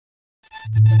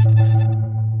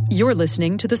You're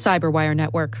listening to the Cyberwire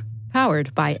Network,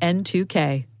 powered by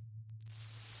N2K.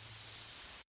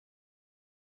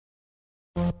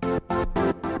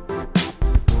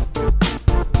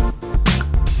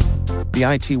 The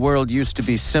IT world used to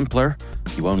be simpler.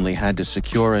 You only had to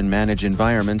secure and manage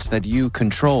environments that you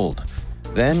controlled.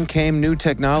 Then came new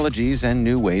technologies and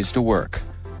new ways to work.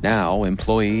 Now,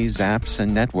 employees, apps,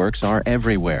 and networks are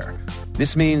everywhere.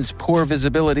 This means poor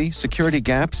visibility, security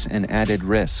gaps, and added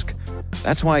risk.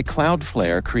 That's why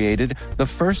Cloudflare created the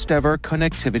first-ever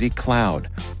connectivity cloud.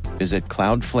 Visit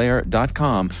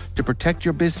cloudflare.com to protect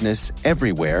your business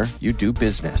everywhere you do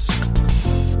business.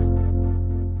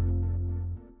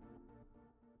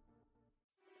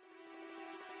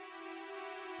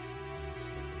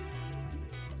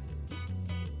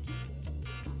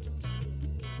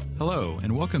 Hello,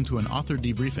 and welcome to an author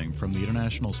debriefing from the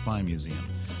International Spy Museum.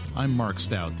 I'm Mark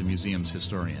Stout, the museum's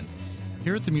historian.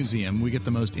 Here at the museum, we get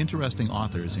the most interesting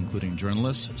authors, including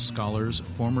journalists, scholars,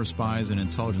 former spies, and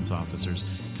intelligence officers,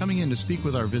 coming in to speak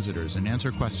with our visitors and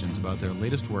answer questions about their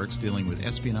latest works dealing with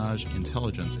espionage,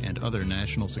 intelligence, and other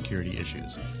national security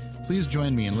issues. Please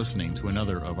join me in listening to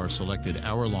another of our selected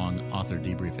hour-long author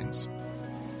debriefings.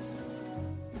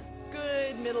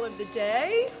 Good middle of the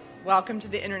day. Welcome to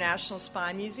the International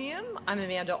Spy Museum. I'm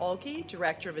Amanda Olkey,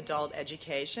 Director of Adult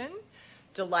Education.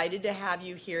 Delighted to have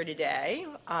you here today.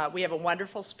 We have a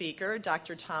wonderful speaker.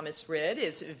 Dr. Thomas Rid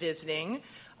is visiting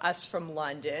us from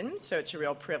London, so it's a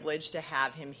real privilege to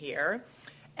have him here.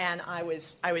 And I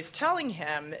was telling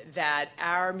him that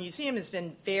our museum has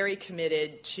been very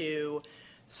committed to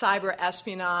cyber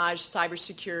espionage,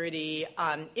 cybersecurity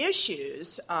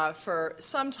issues for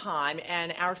some time,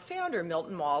 and our founder,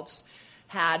 Milton Waltz,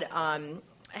 had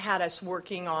us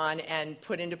working on and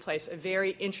put into place a very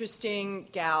interesting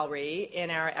gallery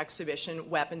in our exhibition,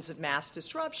 Weapons of Mass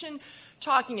Disruption,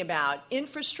 talking about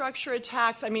infrastructure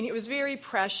attacks. I mean, it was very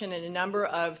prescient, and a number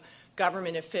of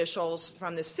government officials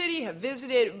from the city have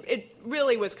visited. It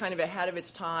really was kind of ahead of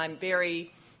its time,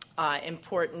 very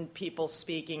important people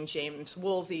speaking. James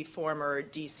Woolsey, former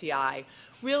DCI.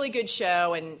 Really good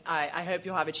show, and I hope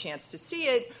you'll have a chance to see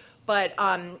it. But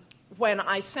when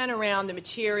I sent around the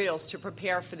materials to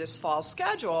prepare for this fall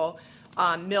schedule,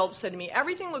 Milt said to me,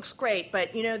 everything looks great,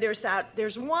 but you know,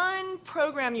 there's one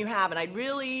program you have, and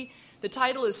the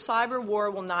title is Cyber War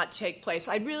Will Not Take Place.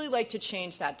 I'd really like to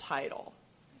change that title.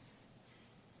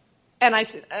 And I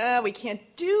said, we can't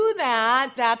do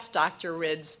that. That's Dr.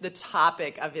 Rid's, the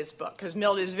topic of his book, because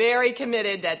Milt is very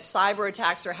committed that cyber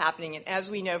attacks are happening, and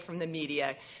as we know from the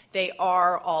media, they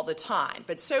are all the time.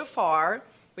 But so far,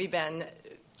 we've been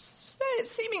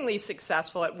seemingly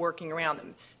successful at working around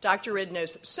them. Dr. Rid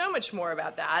knows so much more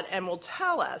about that and will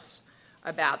tell us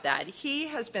about that. He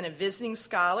has been a visiting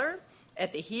scholar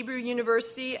at the Hebrew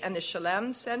University and the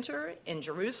Shalem Center in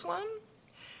Jerusalem.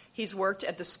 He's worked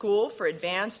at the School for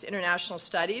Advanced International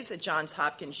Studies at Johns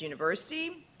Hopkins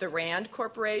University, the RAND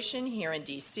Corporation here in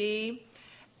D.C.,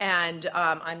 and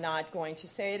I'm not going to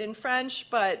say it in French,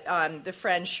 but the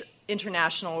French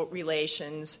International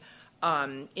Relations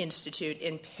Institute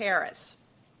in Paris.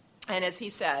 And as he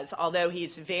says, although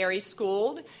he's very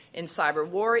schooled in cyber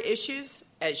war issues,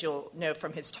 as you'll know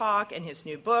from his talk and his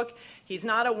new book, he's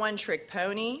not a one-trick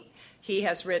pony. He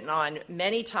has written on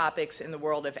many topics in the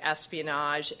world of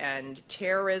espionage and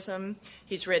terrorism.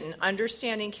 He's written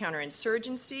Understanding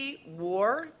Counterinsurgency,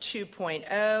 War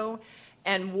 2.0,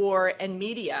 and War and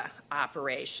Media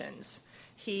Operations.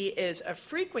 He is a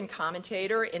frequent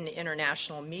commentator in the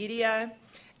international media.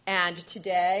 And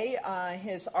today,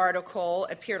 his article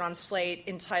appeared on Slate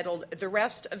entitled, The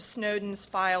Rest of Snowden's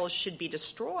Files Should Be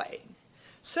Destroyed.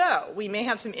 So, we may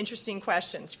have some interesting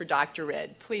questions for Dr.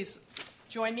 Rid. Please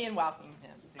join me in welcoming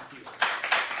him. Thank you.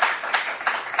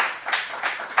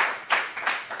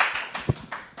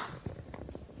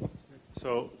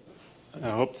 So,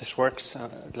 I hope this works.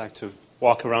 I'd like to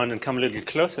walk around and come a little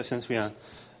closer since we are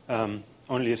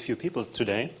only a few people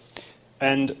today.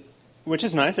 And which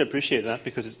is nice, I appreciate that,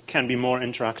 because it can be more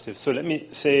interactive. So let me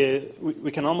say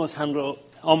we can almost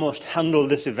handle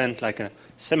this event like a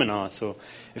seminar. So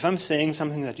if I'm saying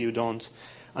something that you don't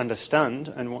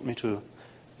understand and want me to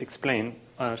explain,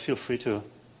 feel free to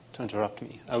interrupt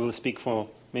me. I will speak for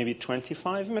maybe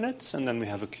 25 minutes, and then we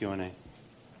have a Q&A.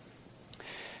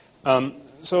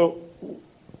 So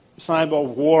cyber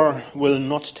war will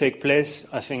not take place,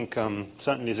 I think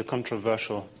certainly is a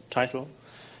controversial title.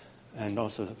 And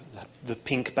also the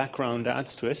pink background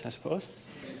adds to it, I suppose.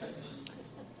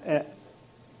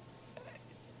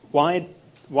 Why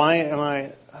am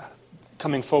I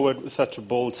coming forward with such a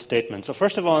bold statement? So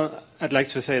first of all, I'd like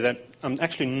to say that I'm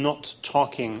actually not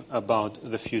talking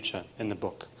about the future in the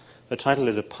book. The title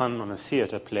is a pun on a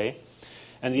theater play,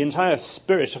 and the entire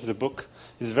spirit of the book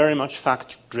is very much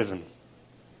fact-driven.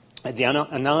 The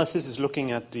analysis is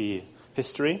looking at the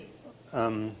history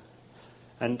and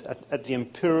at the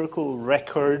empirical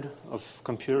record of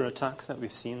computer attacks that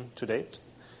we've seen to date,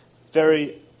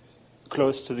 very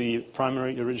close to the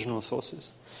primary original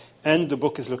sources. And the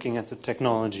book is looking at the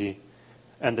technology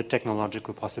and the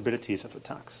technological possibilities of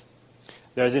attacks.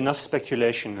 There is enough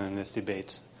speculation in this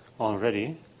debate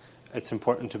already. It's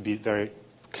important to be very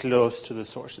close to the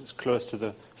sources, close to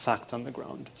the facts on the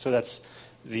ground. So that's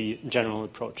the general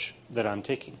approach that I'm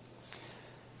taking.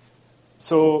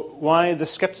 So why the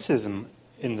skepticism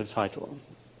in the title?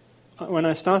 When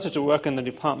I started to work in the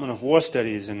Department of War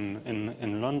Studies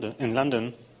in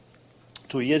London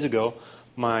 2 years ago,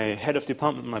 my head of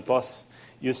department, my boss,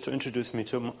 used to introduce me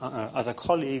to other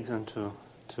colleagues and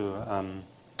to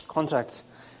contacts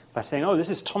by saying, "Oh, this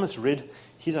is Thomas Rid.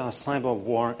 He's our cyber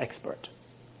war expert."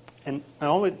 And I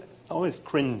always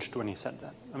cringed when he said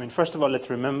that. I mean, first of all, let's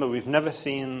remember we've never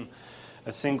seen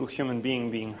a single human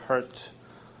being being hurt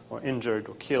or injured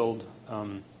or killed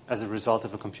as a result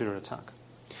of a computer attack.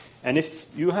 And if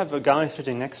you have a guy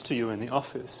sitting next to you in the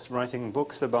office writing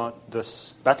books about the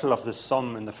Battle of the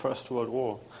Somme in the First World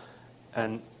War,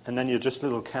 and then you're just a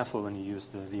little careful when you use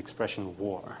the expression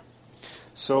war.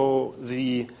 So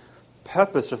the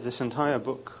purpose of this entire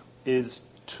book is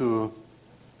to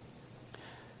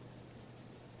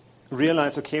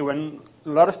realize, okay, when a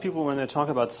lot of people, when they talk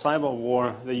about cyber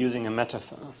war, they're using a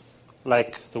metaphor,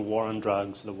 like the war on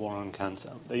drugs, the war on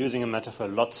cancer. They're using a metaphor.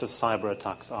 Lots of cyber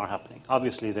attacks are happening.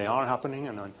 Obviously, they are happening,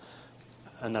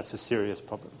 and that's a serious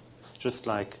problem. Just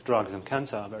like drugs and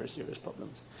cancer are very serious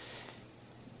problems.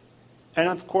 And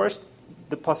of course,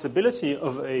 the possibility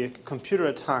of a computer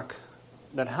attack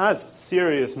that has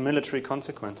serious military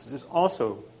consequences is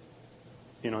also,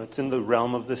 it's in the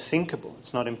realm of the thinkable.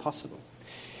 It's not impossible.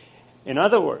 In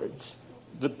other words,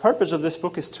 the purpose of this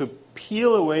book is to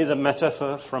peel away the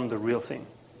metaphor from the real thing.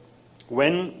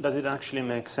 When does it actually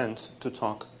make sense to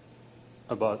talk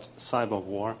about cyber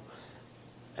war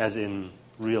as in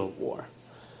real war?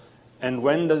 And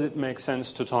when does it make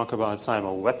sense to talk about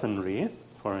cyber weaponry,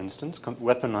 for instance,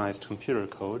 weaponized computer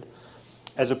code,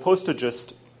 as opposed to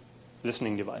just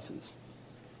listening devices?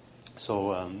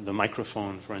 So the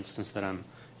microphone, for instance, that I'm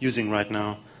using right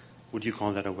now, would you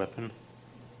call that a weapon?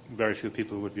 Very few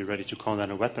people would be ready to call that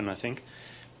a weapon, I think.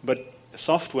 But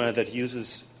software that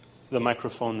uses the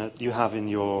microphone that you have in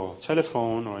your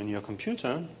telephone or in your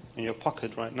computer, in your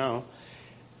pocket right now,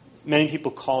 many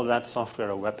people call that software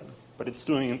a weapon. But it's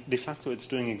doing, de facto, it's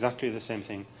doing exactly the same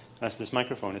thing as this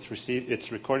microphone.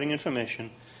 It's recording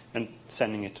information and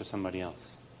sending it to somebody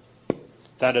else.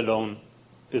 That alone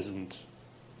isn't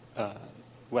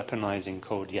weaponizing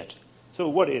code yet. So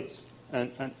what is?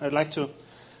 And I'd like to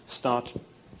start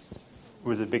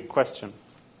with a big question.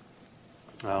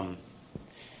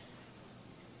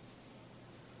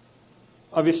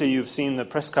 Obviously, you've seen the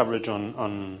press coverage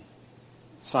on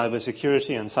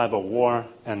cybersecurity and cyber war,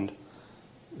 and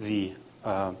the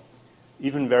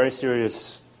even very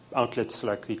serious outlets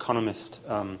like The Economist,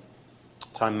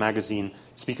 Time Magazine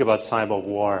speak about cyber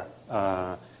war.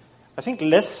 I think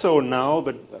less so now,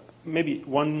 but maybe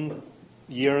 1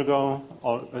 year ago,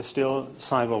 still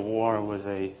cyber war was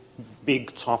a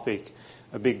big topic,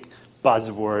 a big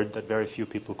buzzword that very few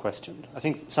people questioned. I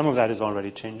think some of that is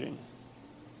already changing.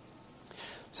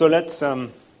 So let's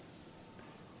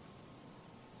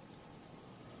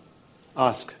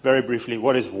ask very briefly,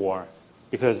 what is war?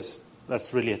 Because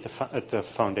that's really at the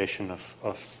foundation of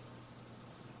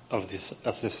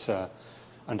this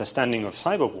understanding of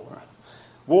cyber war.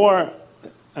 War,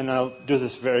 and I'll do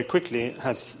this very quickly,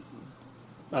 has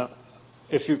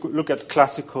if you look at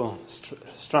classical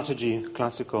strategy,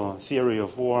 classical theory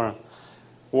of war,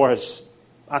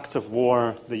 acts of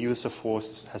war, the use of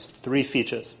force has three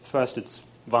features. First, it's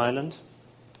violent,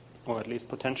 or at least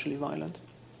potentially violent.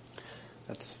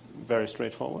 That's very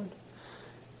straightforward.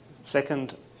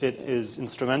 Second, it is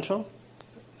instrumental.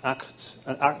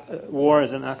 War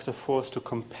is an act of force to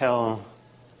compel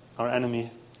our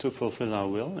enemy to fulfill our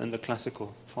will in the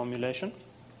classical formulation.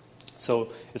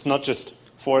 So it's not just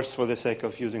force for the sake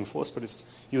of using force, but it's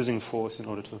using force in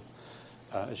order to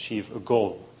achieve a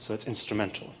goal. So it's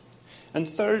instrumental. And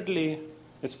thirdly,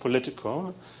 it's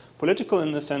political. Political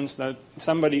in the sense that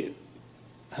somebody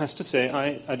has to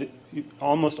say,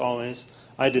 almost always,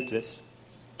 I did this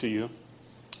to you,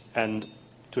 and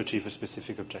to achieve a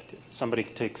specific objective. Somebody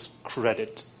takes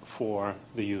credit for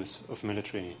the use of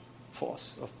military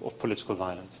force, of political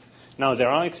violence. Now, there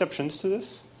are exceptions to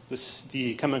this.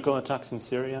 The chemical attacks in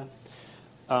Syria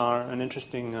are an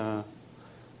interesting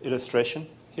illustration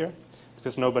here,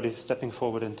 because nobody's stepping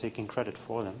forward and taking credit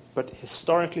for them. But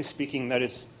historically speaking, that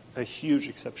is a huge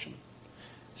exception.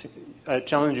 I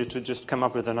challenge you to just come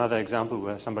up with another example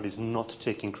where somebody's not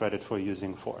taking credit for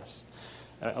using force.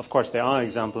 Of course, there are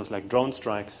examples like drone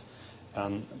strikes,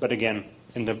 but again,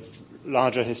 in the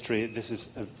larger history, this is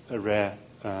a rare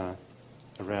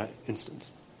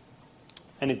instance.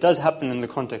 And it does happen in the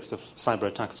context of cyber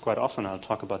attacks quite often. I'll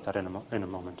talk about that in a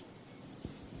moment.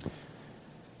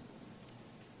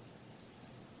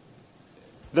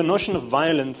 The notion of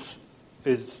violence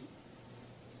is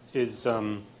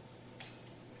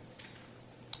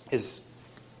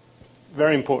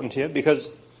very important here, because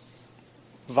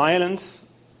violence,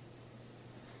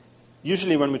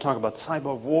 usually when we talk about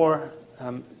cyber war,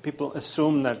 people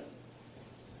assume that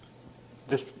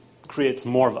this creates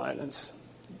more violence.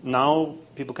 Now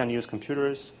people can use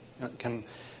computers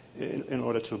in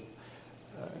order to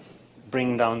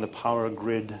bring down the power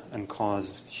grid and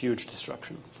cause huge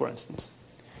destruction, for instance.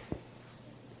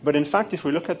 But in fact, if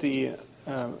we look at the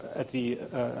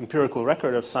empirical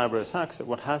record of cyber attacks, at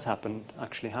what has happened,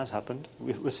 actually has happened,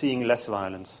 we're seeing less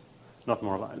violence, not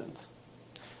more violence.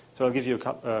 So I'll give you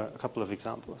a couple of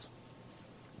examples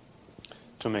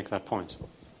to make that point.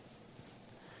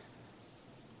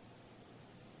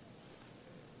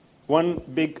 One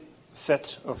big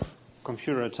set of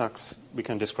computer attacks we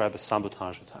can describe as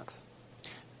sabotage attacks,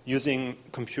 using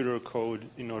computer code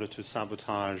in order to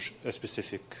sabotage a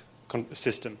specific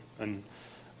system, and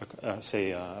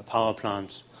say a power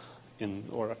plant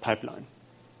or a pipeline.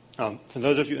 For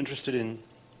those of you interested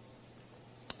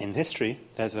in history,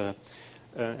 there's an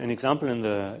example in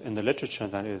the literature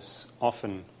that is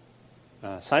often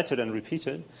cited and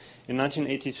repeated. In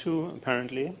 1982,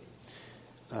 apparently,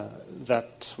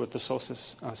 that's what the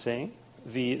sources are saying,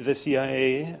 the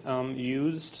CIA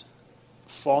used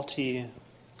faulty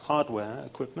hardware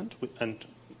equipment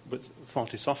with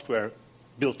faulty software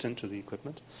built into the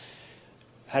equipment,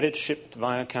 had it shipped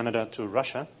via Canada to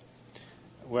Russia,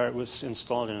 where it was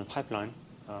installed in a pipeline.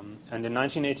 And in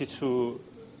 1982,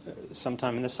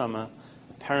 sometime in the summer,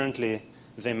 apparently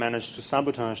they managed to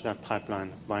sabotage that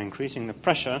pipeline by increasing the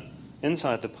pressure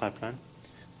inside the pipeline.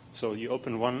 So you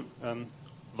open one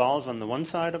valve on the one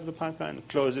side of the pipeline,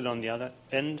 close it on the other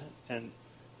end, and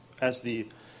as the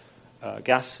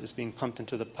gas is being pumped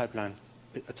into the pipeline,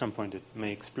 at some point it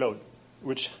may explode,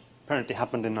 which apparently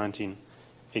happened in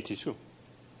 1982.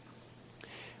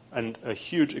 And a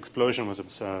huge explosion was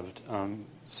observed,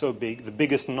 so big, the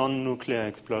biggest non-nuclear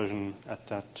explosion at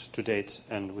that to date,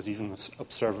 and was even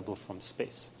observable from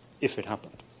space, if it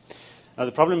happened. Now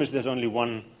the problem is there's only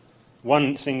one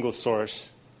single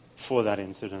source for that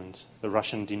incident. The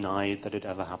Russian denied that it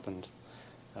ever happened.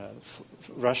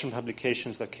 Russian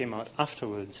publications that came out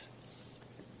afterwards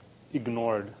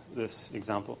ignored this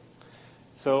example.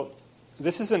 So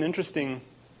this is an interesting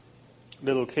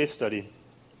little case study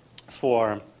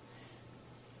for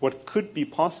what could be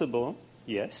possible.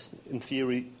 Yes, in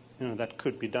theory, that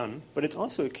could be done, but it's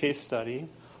also a case study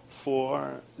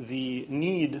for the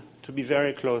need to be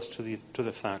very close to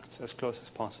the facts, as close as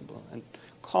possible, and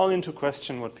call into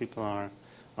question what people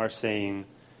are saying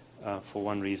for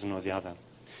one reason or the other.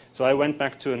 So I went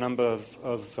back to a number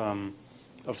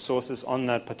of sources on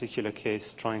that particular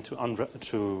case, trying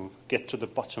to get to the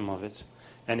bottom of it,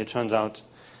 and it turns out.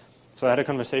 So I had a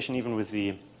conversation even with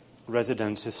the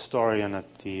resident historian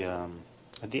at the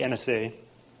NSA,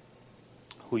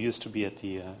 who used to be at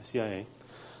the CIA,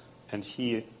 and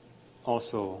he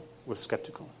also was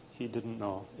skeptical. He didn't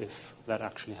know if that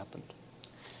actually happened.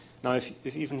 Now,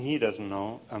 if even he doesn't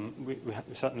know,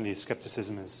 certainly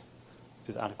skepticism is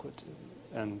adequate.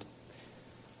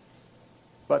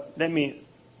 But let me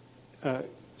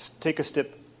take a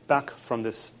step back from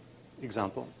this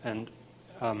example and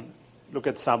look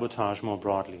at sabotage more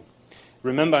broadly.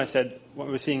 Remember, I said what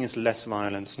we're seeing is less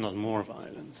violence, not more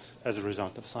violence, as a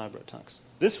result of cyber attacks.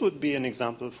 This would be an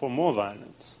example for more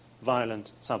violence,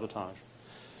 violent sabotage.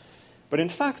 But in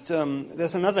fact,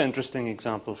 there's another interesting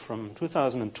example from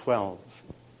 2012.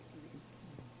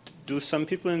 Do some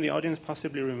people in the audience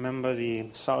possibly remember the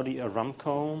Saudi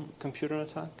Aramco computer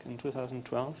attack in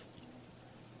 2012?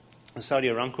 Saudi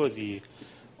Aramco, the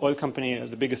oil company,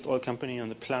 the biggest oil company on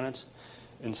the planet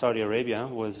in Saudi Arabia,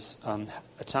 was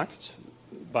attacked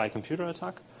by a computer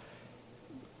attack.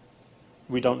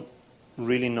 We don't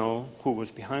really know who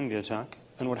was behind the attack.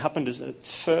 And what happened is that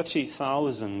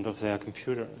 30,000 of their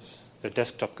computers, their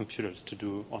desktop computers, to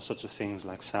do all sorts of things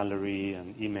like salary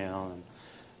and email and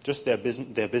just their business,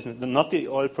 not the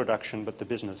oil production, but the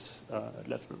business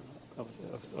level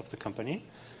of the company,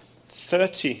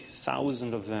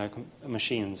 30,000 of their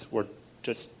machines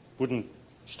wouldn't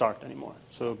start anymore.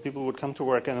 So people would come to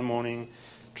work in the morning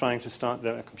trying to start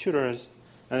their computers,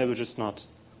 and they would just not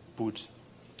boot,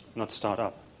 not start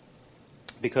up,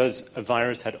 because a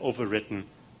virus had overwritten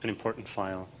an important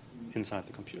file inside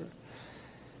the computer,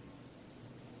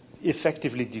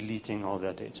 effectively deleting all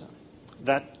their data.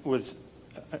 That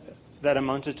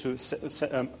amounted to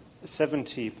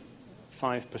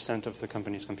 75% of the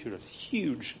company's computers.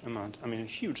 Huge amount. I mean,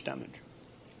 huge damage.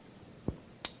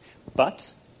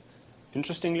 But,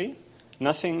 interestingly,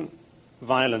 nothing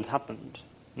violent happened.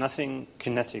 Nothing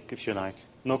kinetic, if you like.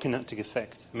 No kinetic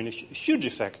effect. I mean, a huge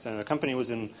effect. And the company was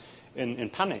in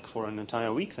panic for an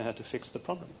entire week. They had to fix the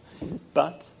problem.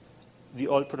 But the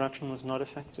oil production was not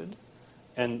affected,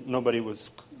 and nobody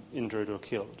was injured or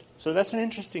killed. So that's an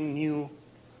interesting new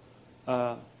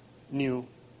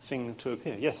thing to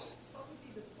appear. Yes? What would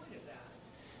be the point of that?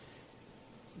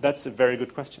 That's a very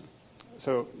good question.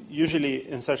 So usually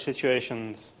in such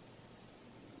situations,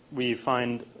 we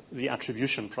find the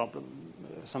attribution problem.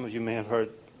 Some of you may have heard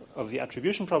of the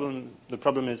attribution problem. The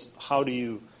problem is, how do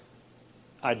you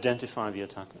identify the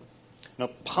attacker?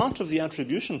 Now, part of the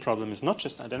attribution problem is not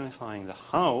just identifying the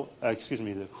who,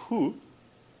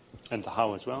 and the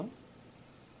how as well.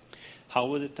 How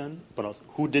was it done, but also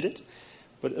who did it?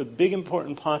 But a big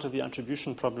important part of the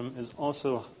attribution problem is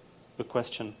also the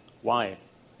question why it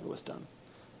was done.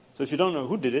 So if you don't know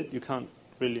who did it, you can't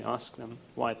really ask them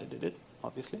why they did it,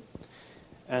 obviously.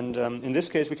 And in this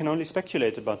case, we can only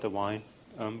speculate about the why.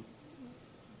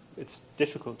 It's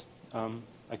difficult.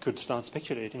 I could start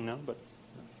speculating now, but...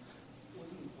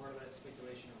 Wasn't part of that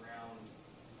speculation around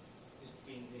just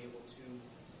being able to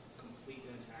complete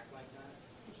an attack like that?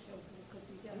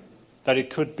 That it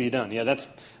could be done. Yeah, that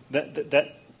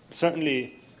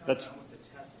certainly... That's almost a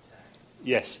test attack.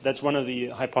 Yes, that's one of the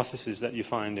hypotheses that you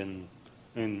find in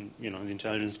the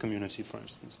intelligence community, for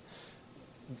instance.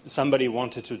 Somebody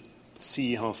wanted to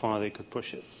see how far they could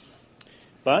push it.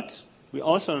 But we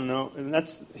also know, and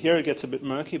here it gets a bit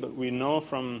murky, but we know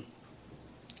from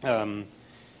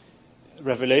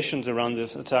revelations around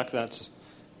this attack that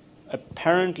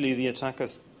apparently the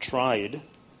attackers tried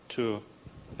to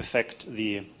affect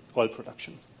the oil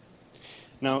production.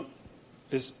 Now,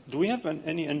 do we have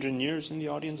any engineers in the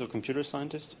audience or computer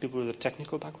scientists, people with a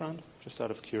technical background, just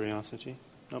out of curiosity?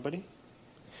 Nobody?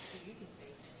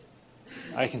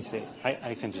 I can say.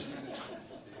 I can just...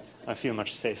 I feel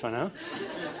much safer now.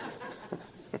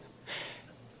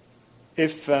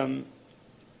 In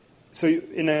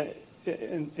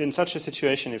such a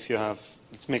situation, if you have,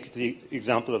 let's make the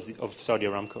example of Saudi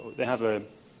Aramco. They have a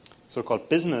so-called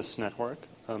business network,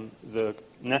 the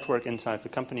network inside the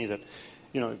company that,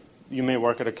 you may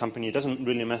work at a company. It doesn't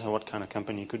really matter what kind of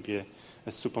company. It could be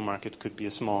a supermarket, could be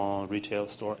a small retail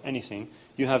store, anything.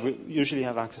 You usually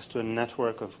have access to a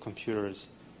network of computers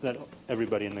that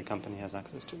everybody in the company has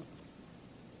access to.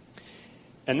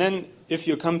 And then if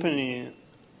your company,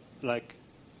 like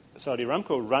Saudi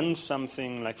Aramco, runs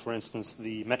something like, for instance,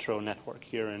 the metro network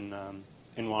here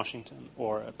in Washington,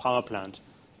 or a power plant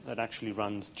that actually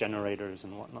runs generators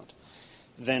and whatnot,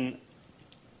 then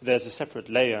there's a separate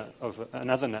layer of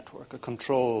another network, a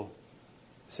control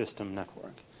system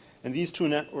network. And these two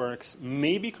networks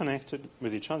may be connected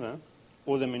with each other,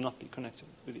 or they may not be connected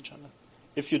with each other.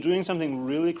 If you're doing something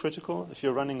really critical, if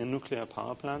you're running a nuclear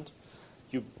power plant,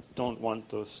 you don't want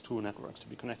those two networks to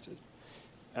be connected,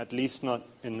 at least not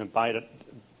in a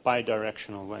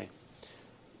bidirectional way.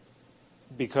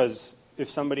 Because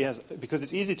because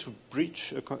it's easy to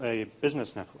breach a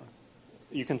business network.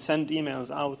 You can send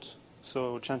emails out,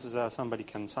 so chances are somebody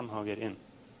can somehow get in.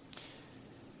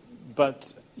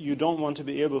 But you don't want to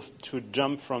be able to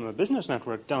jump from a business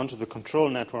network down to the control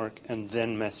network and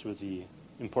then mess with the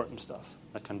important stuff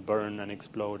that can burn and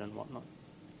explode and whatnot.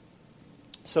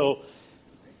 So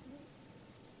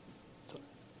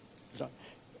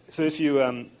if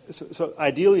you so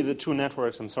ideally the two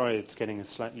networks, I'm sorry it's getting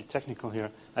slightly technical here,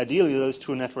 ideally those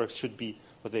two networks should be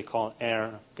what they call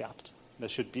air-gapped. There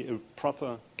should be a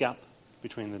proper gap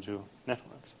between the two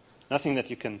networks. Nothing that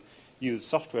you can use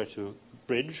software to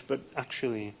bridge, but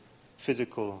actually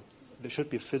physical. There should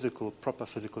be a proper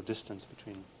physical distance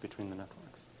between the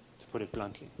networks, to put it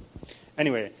bluntly.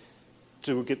 Anyway,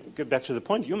 to get back to the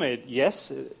point you made,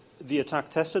 yes, the attack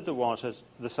tested the waters,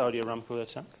 the Saudi Aramco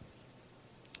attack.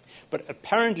 But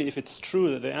apparently, if it's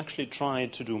true that they actually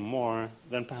tried to do more,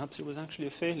 then perhaps it was actually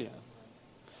a failure,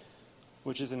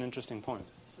 which is an interesting point.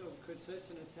 So could such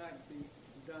an attack be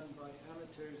done by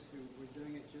amateurs who were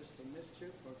doing it just for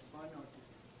mischief or fun,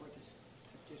 or to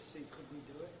just see could we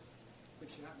do it?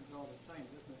 Which happens all the time,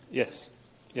 doesn't it?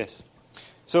 Yes.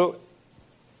 So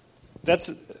that's,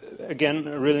 again,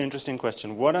 a really interesting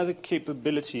question. What are the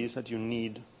capabilities that you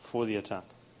need for the attack?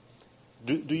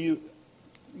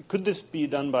 Could this be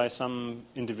done by some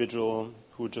individual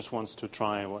who just wants to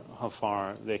try how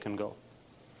far they can go?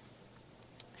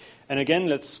 And again,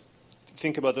 let's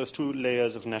think about those two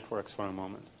layers of networks for a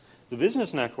moment. The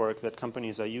business network that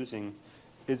companies are using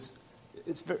it's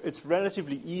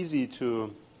relatively easy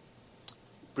to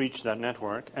breach that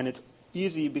network, and it's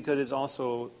easy because it's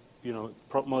also,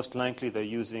 most likely they're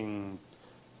using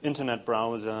internet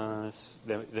browsers,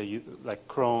 like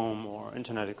Chrome or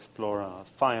Internet Explorer, or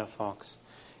Firefox,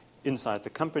 inside the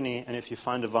company, and if you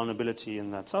find a vulnerability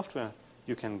in that software,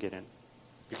 you can get in.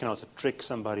 You can also trick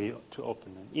somebody to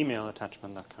open an email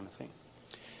attachment, that kind of thing.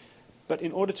 But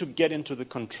in order to get into the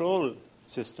control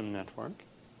system network,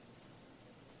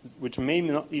 which may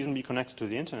not even be connected to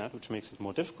the internet, which makes it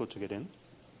more difficult to get in,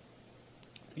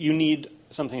 you need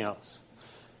something else.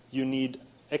 You need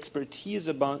expertise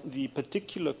about the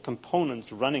particular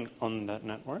components running on that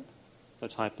network, the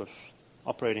type of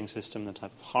operating system, the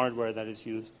type of hardware that is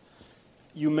used.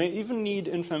 You may even need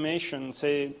information,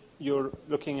 say you're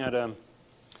looking at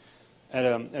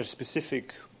a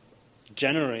specific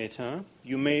generator,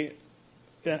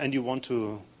 and you want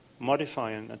to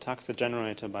modify and attack the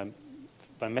generator by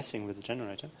messing with the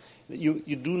generator. You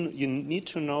need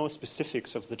to know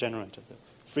specifics of the generator, the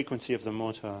frequency of the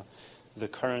motor, the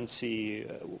currency,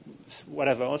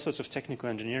 whatever, all sorts of technical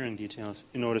engineering details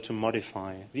in order to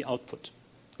modify the output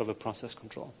of a process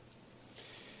control.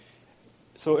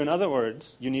 So in other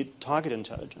words, you need target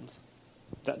intelligence.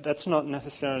 That's not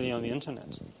necessarily on the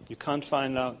internet. You can't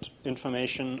find out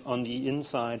information on the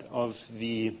inside of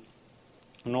the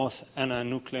North Anna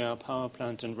nuclear power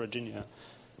plant in Virginia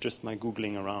just by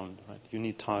Googling around. Right? You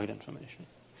need target information.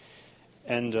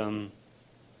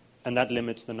 And that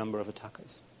limits the number of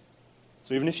attackers.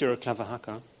 So even if you're a clever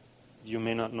hacker, you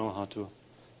may not know how to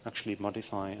actually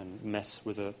modify and mess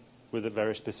with a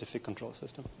very specific control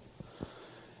system.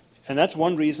 And that's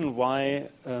one reason why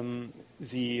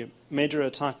the major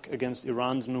attack against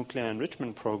Iran's nuclear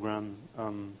enrichment program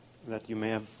that you may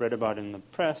have read about in the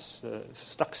press, the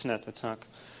Stuxnet attack,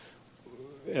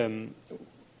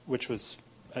 which was,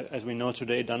 as we know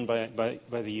today, done by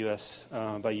the U.S.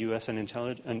 by U.S.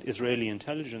 and Israeli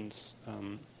intelligence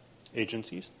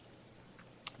agencies,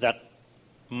 that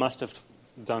must have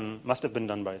been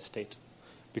done by a state,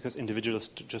 because individuals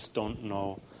just don't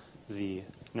know the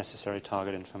necessary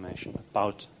target information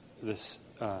about this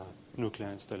nuclear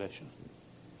installation.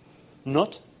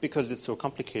 Not because it's so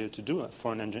complicated to do it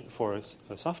for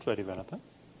a software developer,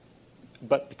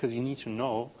 but because you need to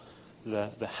know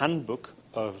the handbook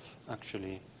of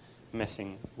actually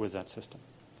messing with that system.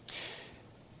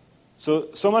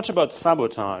 So much about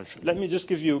sabotage. Let me just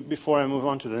give you, before I move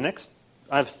on to the next,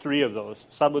 I have three of those: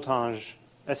 sabotage,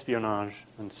 espionage,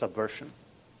 and subversion.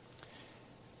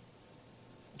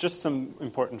 Just some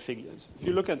important figures. If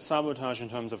you look at sabotage in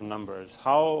terms of numbers,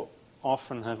 how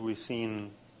often have we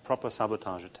seen proper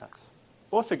sabotage attacks?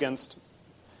 Both against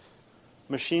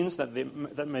machines that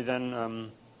may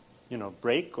then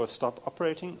break or stop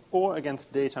operating, or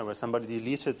against data where somebody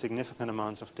deleted significant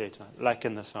amounts of data, like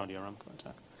in the Saudi Aramco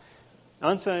attack.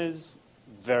 Answer is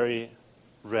very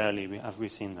rarely have we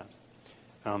seen that.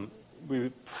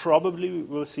 We probably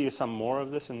will see some more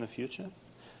of this in the future,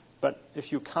 but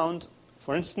if you count,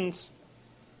 for instance,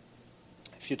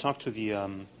 if you talk to the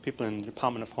people in the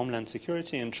Department of Homeland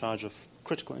Security in charge of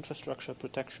critical infrastructure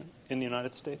protection in the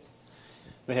United States,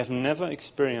 they have never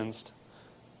experienced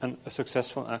a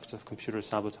successful act of computer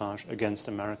sabotage against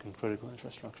American critical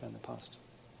infrastructure in the past.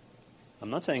 I'm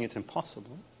not saying it's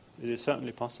impossible. It is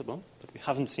certainly possible, but we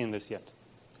haven't seen this yet.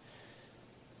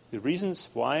 The reasons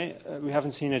why we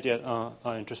haven't seen it yet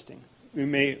are interesting. We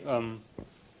may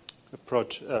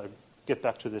get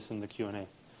back to this in the Q&A.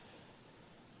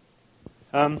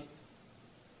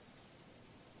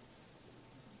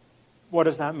 What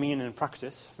does that mean in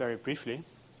practice, very briefly?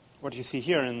 What you see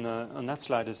here on that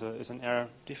slide is an air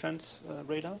defense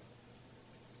radar.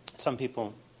 Some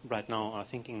people right now are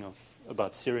thinking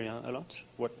about Syria a lot.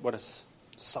 What does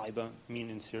cyber mean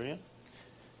in Syria?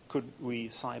 Could the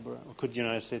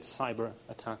United States cyber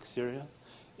attack Syria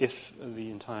if the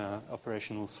entire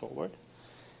operation moves forward?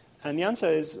 And the answer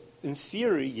is, in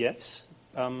theory, yes.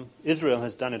 Israel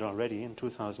has done it already in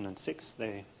 2006.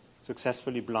 They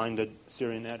successfully blinded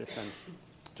Syrian air defense.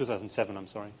 2007, I'm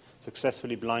sorry.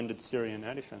 Successfully blinded Syrian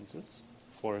air defenses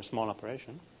for a small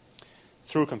operation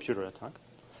through computer attack.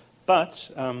 But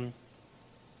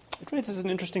it raises an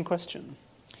interesting question.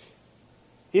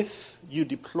 If you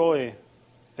deploy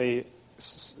a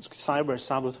cyber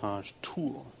sabotage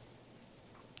tool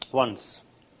once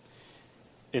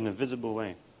in a visible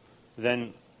way,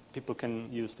 then people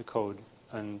can use the code.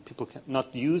 And people can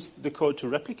not use the code to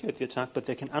replicate the attack, but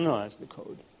they can analyze the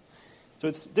code. So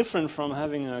it's different from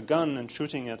having a gun and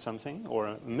shooting at something, or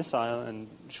a missile and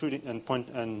shooting and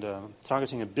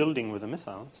targeting a building with a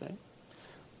missile, say,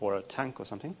 or a tank or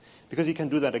something, because you can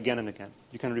do that again and again.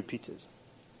 You can repeat it.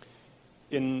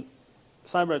 In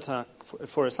cyber attack,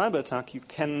 for a cyber attack, you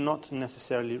cannot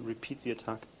necessarily repeat the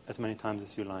attack as many times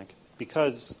as you like,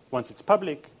 because once it's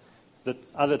public, the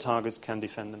other targets can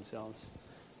defend themselves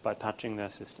by patching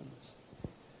their systems.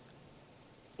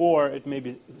 Or it may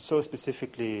be so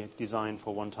specifically designed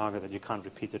for one target that you can't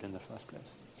repeat it in the first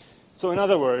place. So in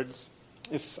other words,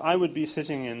 if I would be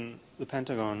sitting in the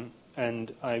Pentagon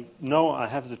and I know I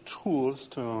have the tools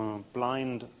to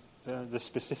blind the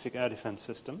specific air defense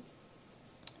system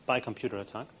by computer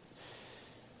attack,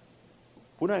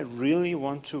 would I really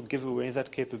want to give away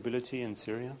that capability in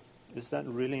Syria? Is that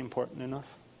really important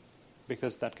enough?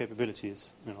 Because that capability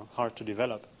is, hard to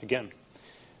develop again.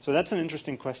 So that's an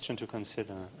interesting question to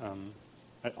consider.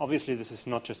 Obviously, this is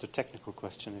not just a technical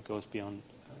question. It goes beyond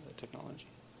technology.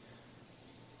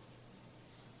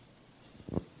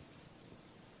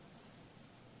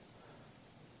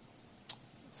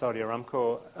 Saudi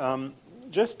Aramco.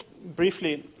 Just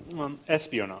briefly,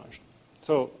 espionage.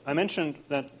 So I mentioned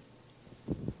that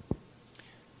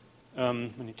I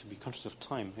need to be conscious of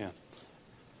time, yeah.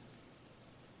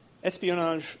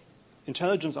 Espionage,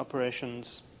 intelligence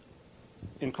operations,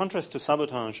 in contrast to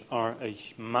sabotage, are a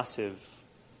massive,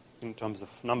 in terms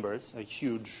of numbers, a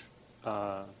huge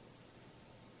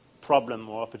problem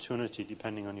or opportunity,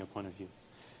 depending on your point of view.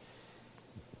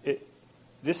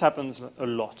 This happens a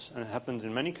lot, and it happens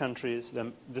in many countries.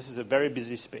 This is a very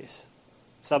busy space.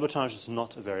 Sabotage is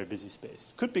not a very busy space.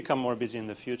 It could become more busy in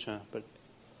the future, but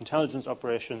intelligence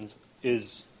operations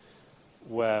is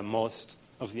where most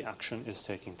of the action is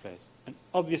taking place. And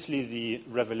obviously the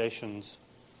revelations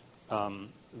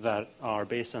that are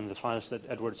based on the files that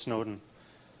Edward Snowden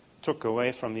took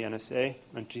away from the NSA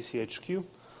and GCHQ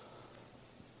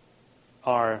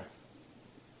are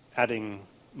adding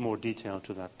more detail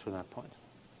to that point.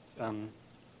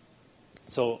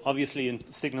 So obviously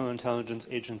signal intelligence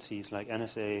agencies like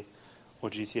NSA or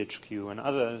GCHQ and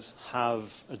others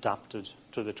have adapted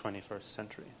to the 21st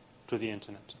century, to the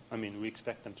internet. I mean, we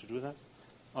expect them to do that,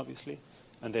 obviously,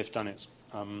 and they've done it.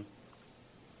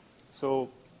 So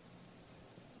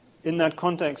in that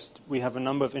context, we have a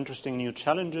number of interesting new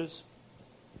challenges.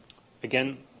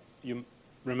 Again, you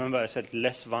remember I said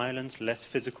less violence, less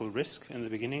physical risk in the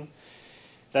beginning.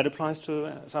 That applies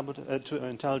to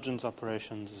intelligence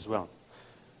operations as well.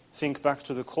 Think back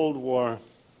to the Cold War.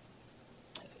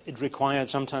 It required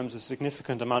sometimes a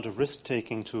significant amount of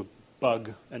risk-taking to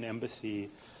bug an embassy.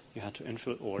 You had to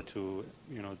infiltrate or to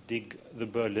dig the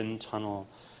Berlin Tunnel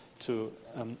to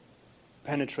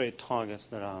penetrate targets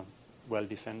that are well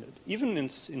defended. Even in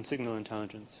signal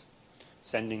intelligence,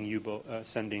 sending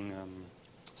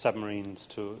submarines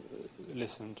to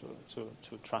listen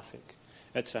to traffic,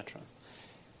 etc.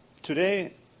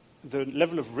 Today, the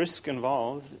level of risk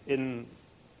involved in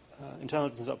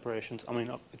intelligence operations,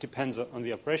 it depends on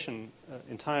the operation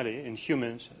entirely. In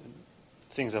humans,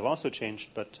 things have also changed,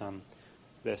 but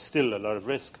there's still a lot of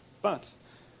risk. But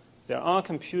there are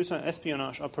computer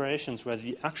espionage operations where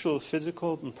the actual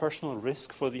physical and personal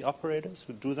risk for the operators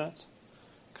who do that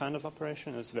kind of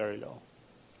operation is very low.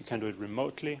 You can do it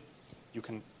remotely. You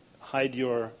can hide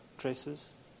your traces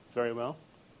very well.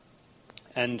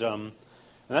 And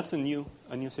that's a new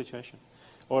situation.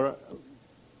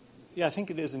 I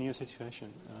think it is a new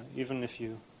situation. Even if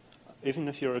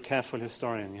you're a careful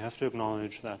historian, you have to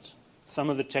acknowledge that some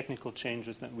of the technical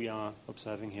changes that we are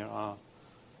observing here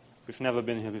we've never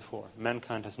been here before.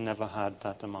 Mankind has never had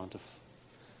that amount of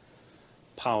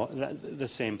power, the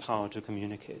same power to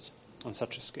communicate on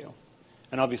such a scale.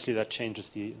 And obviously that changes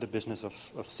the business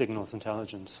of signals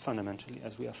intelligence fundamentally,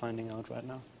 as we are finding out right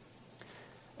now.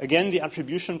 Again, the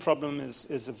attribution problem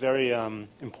is a very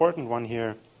important one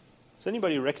here. Does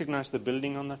anybody recognize the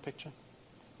building on that picture?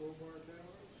 Khobar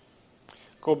Towers?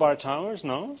 Khobar Towers,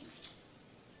 no?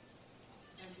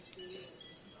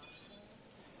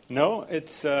 No,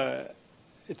 it's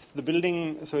the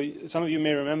building. So some of you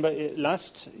may remember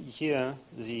last year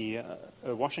the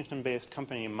Washington-based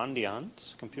company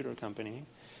Mandiant, computer company,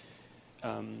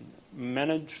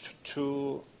 managed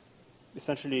to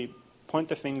essentially point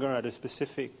the finger at a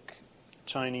specific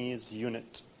Chinese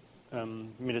unit,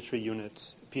 military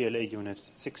unit, PLA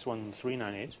unit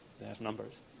 61398. They have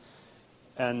numbers,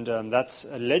 and that's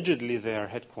allegedly their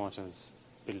headquarters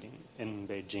building in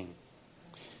Beijing.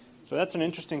 So that's an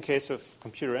interesting case of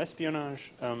computer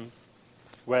espionage,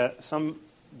 where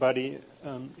somebody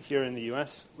here in the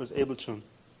US was able to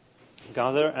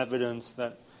gather evidence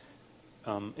that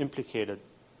implicated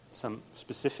some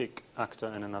specific actor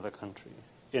in another country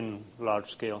in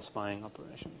large-scale spying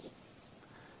operations.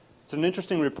 It's an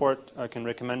interesting report. I can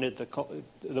recommend it.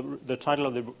 The title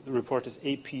of the report is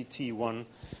APT1,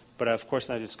 but of course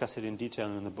I discuss it in detail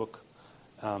in the book.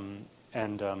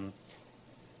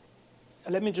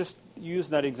 Let me just use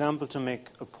that example to make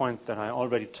a point that I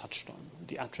already touched on,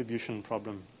 the attribution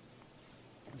problem.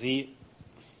 In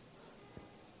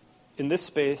this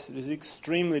space, it is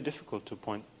extremely difficult to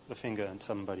point the finger at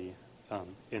somebody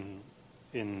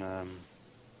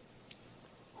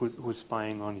who's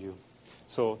spying on you.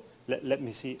 So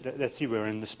let's see, we're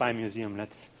in the Spy Museum.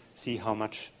 Let's see how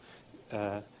much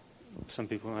some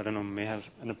people, I don't know, may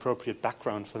have an appropriate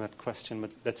background for that question,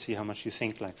 but let's see how much you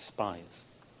think like spies.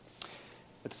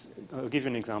 I'll give you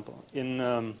an example.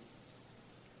 Early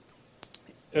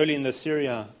in the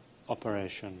Syria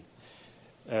operation,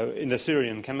 in the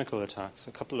Syrian chemical attacks,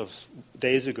 a couple of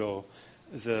days ago,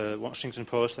 the Washington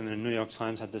Post and the New York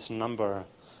Times had this number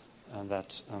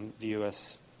that the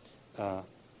U.S.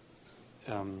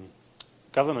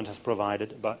 Government has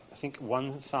provided, about, I think,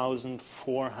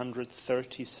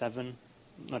 1,437, I'm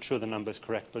not sure the number is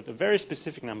correct, but a very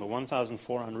specific number,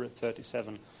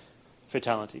 1,437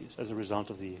 fatalities as a result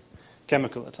of the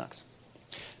chemical attacks.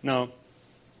 Now,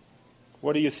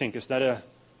 what do you think? Is that a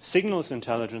signals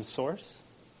intelligence source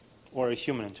or a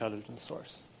human intelligence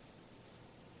source?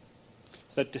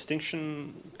 Is that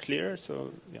distinction clear?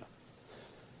 So, yeah.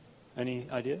 Any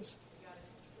ideas?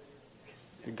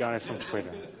 The guy from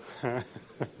Twitter.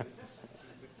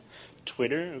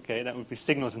 Twitter, okay, that would be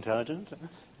signals intelligence.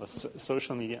 Or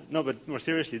social media. No, but more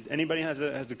seriously, anybody has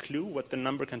a clue what the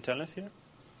number can tell us here?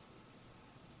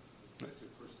 Such a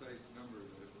precise number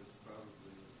that it was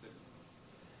probably a signal.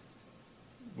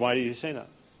 Why do you say that?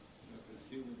 Because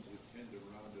humans would tend to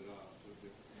round it off to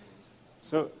different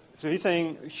things. So he's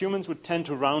saying humans would tend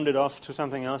to round it off to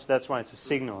something else. That's why it's a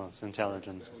signals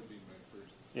intelligence. That would be my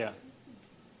first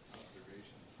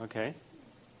observation. Okay.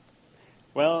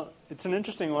 Well, it's an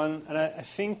interesting one, and I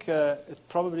think it's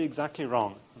probably exactly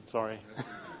wrong. I'm sorry.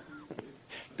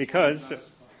 Because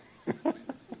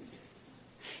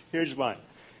here's why.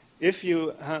 If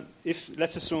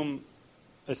let's assume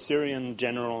a Syrian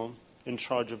general in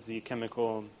charge of the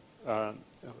chemical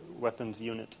weapons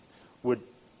unit would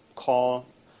call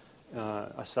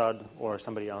Assad or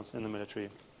somebody else in the military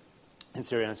in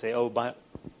Syria and say,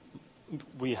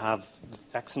 we have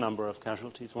X number of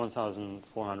casualties,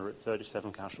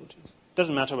 1,437 casualties.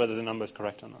 Doesn't matter whether the number is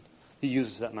correct or not. He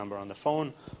uses that number on the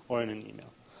phone or in an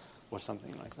email or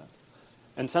something like that.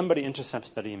 And somebody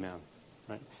intercepts that email.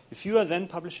 Right? If you are then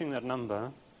publishing that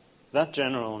number, that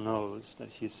general knows that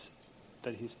he's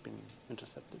been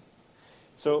intercepted.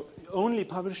 So only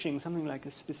publishing something like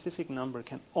a specific number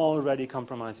can already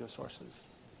compromise your sources.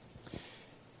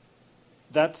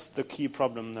 That's the key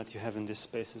problem that you have in this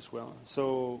space as well.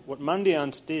 So what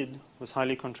Mandiant did was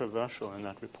highly controversial in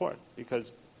that report,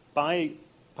 because by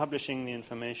publishing the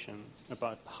information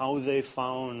about how they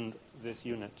found this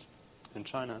unit in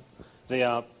China, they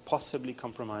are possibly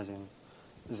compromising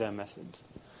their methods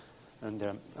and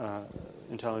their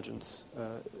intelligence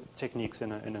techniques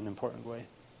in an important way.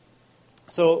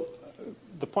 So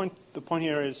the point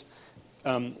here is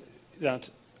that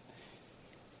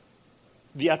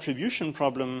the attribution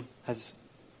problem is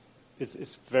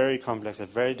very complex, at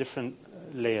very different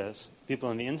layers. People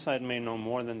on the inside may know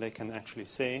more than they can actually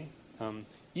say.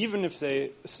 Even if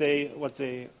they say what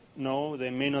they know, they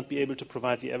may not be able to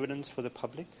provide the evidence for the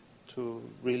public to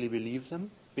really believe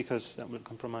them, because that will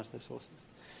compromise their sources.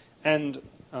 And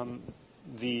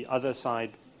the other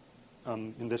side,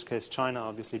 in this case China,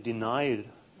 obviously denied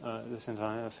this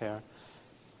entire affair,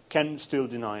 can still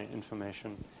deny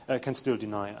information, can still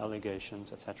deny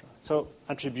allegations, etc. So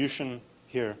attribution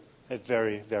here, a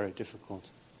very, very difficult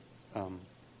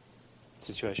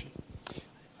situation.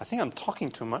 I think I'm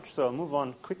talking too much, so I'll move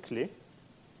on quickly.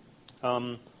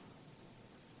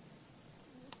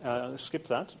 Skip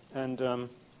that and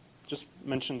just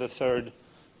mention the third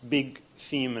big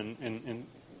theme in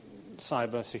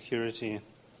cyber security.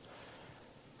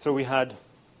 So we had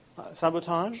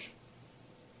sabotage,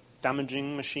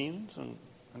 damaging machines and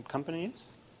companies.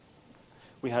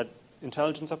 We had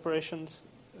intelligence operations,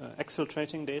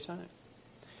 exfiltrating data.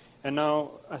 And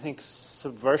now I think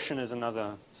subversion is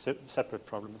another separate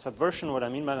problem. Subversion, what I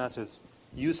mean by that is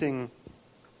using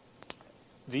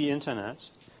the internet,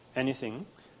 anything,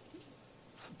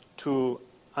 to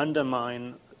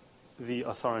undermine the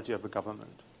authority of a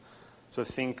government. So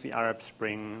think the Arab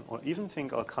Spring, or even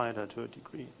think Al-Qaeda to a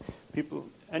degree.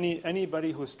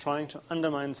 Anybody who's trying to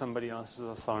undermine somebody else's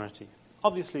authority.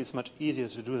 Obviously, it's much easier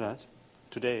to do that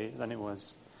today than it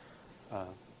was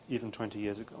even 20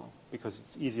 years ago, because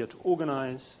it's easier to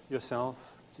organize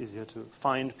yourself. It's easier to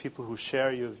find people who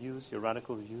share your views, your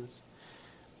radical views.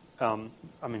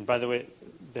 By the way,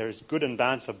 there's good and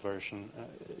bad subversion.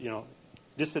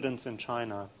 Dissidents in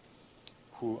China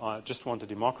who just want a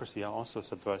democracy are also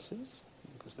subversives,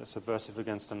 because they're subversive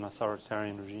against an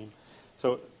authoritarian regime.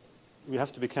 So we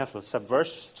have to be careful.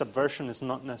 Subversion is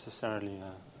not necessarily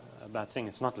a bad thing.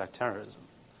 It's not like terrorism,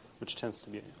 which tends to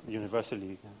be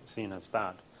universally seen as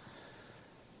bad.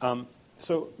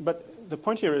 But the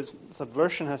point here is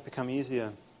subversion has become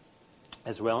easier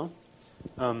as well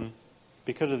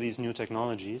because of these new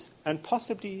technologies, and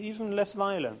possibly even less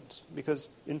violent, because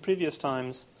in previous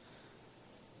times,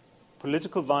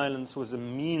 political violence was a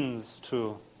means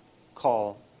to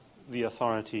call the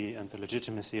authority and the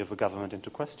legitimacy of a government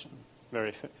into question. Very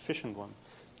efficient one.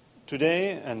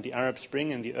 Today, and the Arab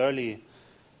Spring in the early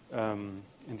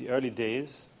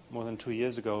days, more than 2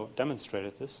 years ago,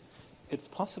 demonstrated this. It's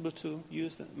possible to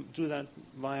do that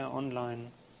via online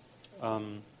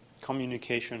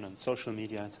communication and social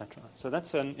media, etc. So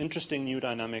that's an interesting new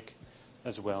dynamic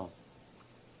as well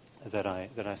that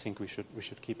I think we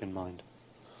should keep in mind.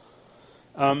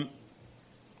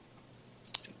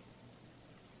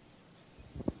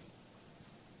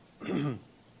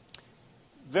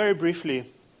 Very briefly,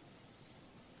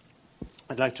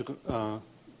 I'd like to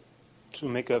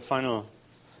make a final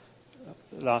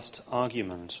last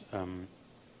argument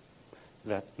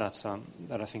that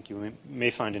I think you may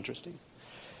find interesting.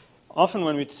 Often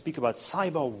when we speak about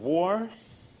cyber war,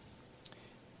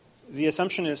 the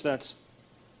assumption is that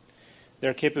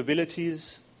there are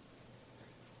capabilities,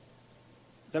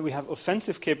 that we have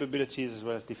offensive capabilities as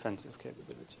well as defensive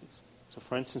capabilities. So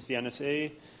for instance, the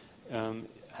NSA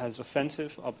has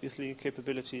offensive, obviously,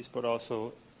 capabilities, but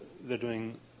also they're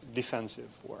doing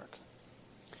defensive work.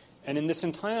 And in this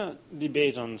entire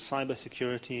debate on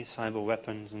cybersecurity, cyber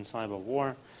weapons, and cyber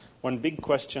war, one big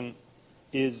question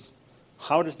is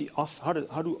how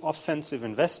do offensive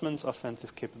investments,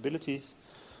 offensive capabilities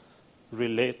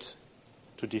relate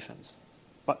to defense?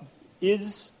 But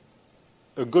is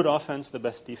a good offense the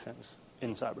best defense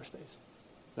in cyberspace?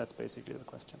 That's basically the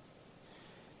question.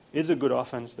 Is a good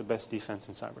offense the best defense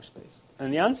in cyberspace?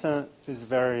 And the answer is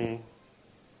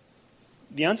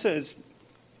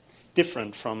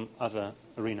different from other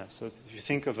arenas. So if you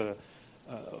think of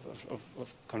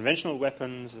conventional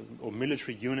weapons or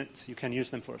military units, you can use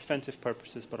them for offensive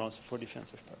purposes, but also for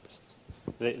defensive purposes.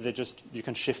 You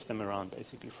can shift them around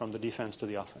basically from the defense to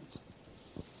the offense,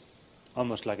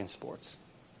 almost like in sports.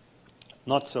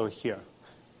 Not so here.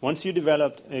 Once you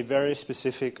developed a very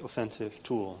specific offensive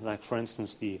tool, like for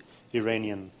instance the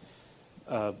Iranian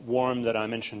worm that I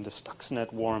mentioned, the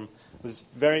Stuxnet worm, was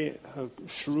very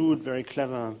shrewd, very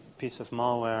clever piece of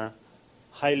malware,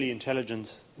 highly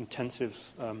intelligence-intensive.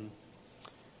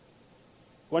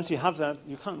 Once you have that,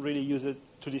 you can't really use it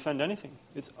to defend anything.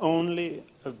 It's only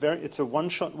it's a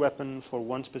one-shot weapon for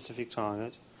one specific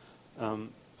target,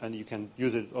 and you can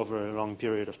use it over a long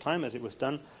period of time, as it was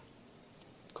done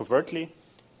covertly,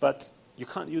 but you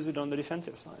can't use it on the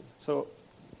defensive side. So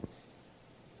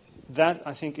that,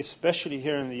 I think, especially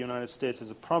here in the United States,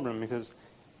 is a problem, because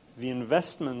the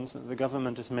investments that the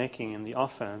government is making in the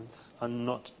offense are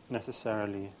not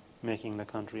necessarily making the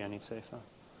country any safer,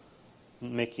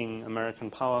 making American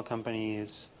power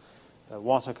companies,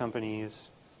 water companies,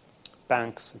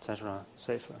 banks, etc.,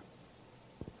 safer.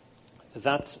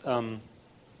 That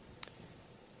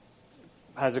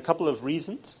has a couple of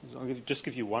reasons. I'll just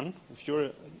give you one. If you're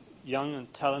a young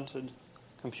and talented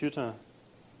computer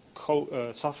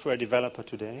software developer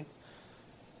today,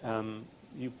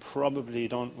 you probably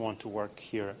don't want to work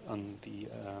here on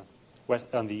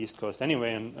the East Coast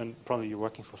anyway, and probably you're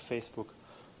working for Facebook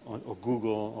or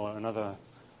Google or another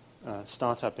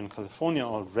startup in California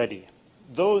already.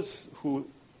 Those who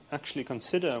actually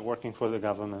consider working for the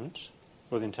government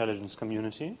or the intelligence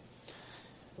community,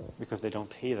 because they don't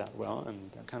pay that well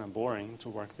and they're kind of boring to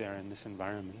work there in this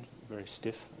environment, very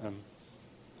stiff,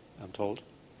 I'm told.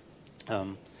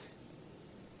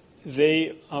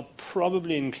 They are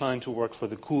probably inclined to work for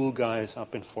the cool guys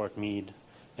up in Fort Meade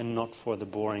and not for the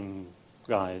boring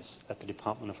guys at the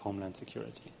Department of Homeland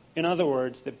Security. In other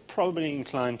words, they're probably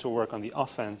inclined to work on the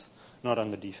offense, not on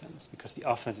the defense, because the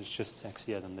offense is just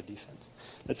sexier than the defense.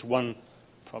 That's one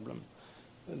problem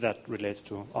that relates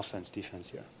to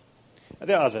offense-defense here.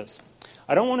 There are others.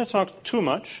 I don't want to talk too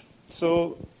much,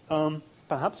 so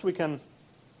perhaps we can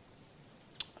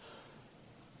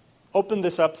open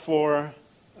this up for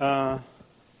a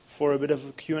bit of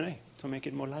a Q&A to make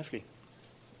it more lively.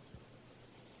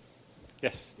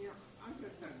 Yes? Yeah, I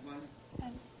just had one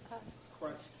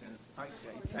question. Okay,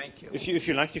 thank you. If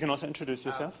you like, you can also introduce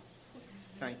yourself.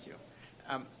 Thank you.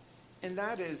 And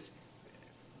that is,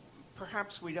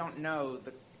 perhaps we don't know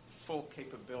the full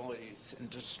capabilities and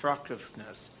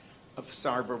destructiveness of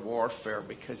cyber warfare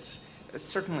because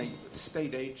certainly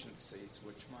state agencies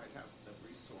which might have the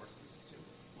resources to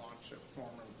launch a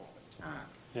formidable attack.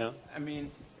 Yeah. I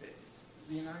mean,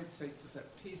 the United States is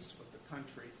at peace with the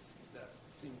countries that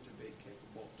seem to be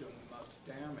capable of doing the most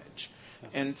damage. Yeah.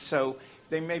 And so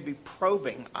they may be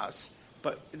probing us,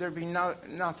 but there'd be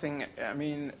nothing, I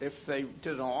mean, if they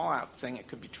did an all-out thing, it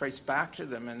could be traced back to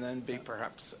them and then be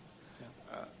perhaps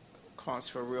cause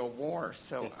for a real war.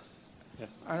 So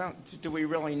yes. Do we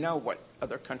really know what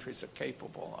other countries are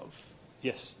capable of?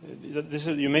 Yes.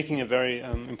 You're making a very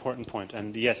important point.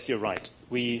 And yes, you're right.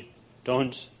 We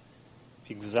don't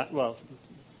well,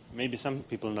 maybe some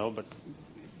people know, but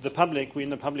we in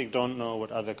the public don't know what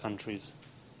other countries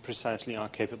precisely are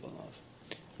capable of.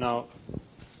 Now,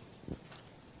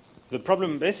 the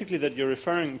problem basically that you're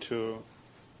referring to,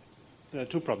 there are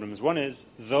two problems. One is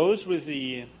those with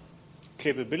the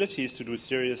capabilities to do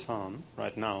serious harm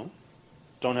right now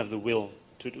don't have the will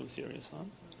to do serious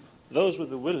harm. Those with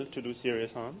the will to do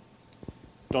serious harm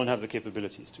don't have the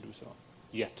capabilities to do so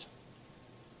yet.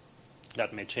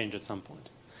 That may change at some point.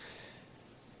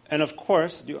 And of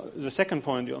course, the second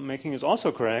point you're making is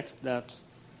also correct, that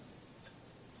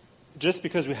just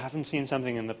because we haven't seen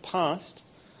something in the past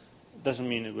doesn't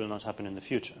mean it will not happen in the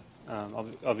future.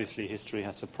 Obviously, history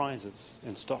has surprises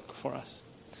in stock for us.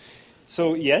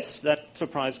 So yes, that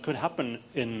surprise could happen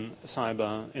in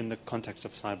the context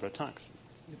of cyber attacks.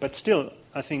 But still,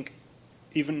 I think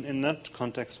even in that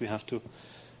context, we have to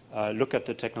look at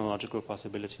the technological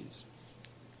possibilities.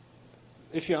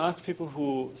 If you ask people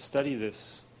who study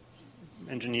this,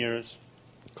 engineers,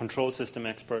 control system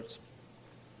experts,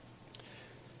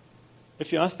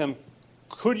 if you ask them,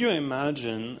 could you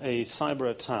imagine a cyber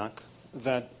attack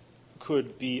that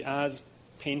could be as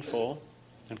painful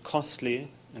and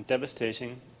costly and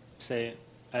devastating, say,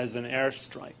 as an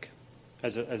airstrike,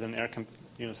 as an air,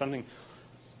 something?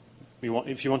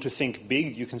 If you want to think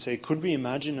big, you can say, could we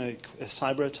imagine a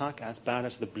cyber attack as bad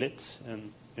as the Blitz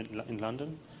in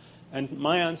London? And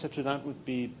my answer to that would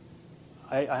be,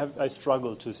 I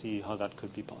struggle to see how that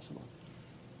could be possible.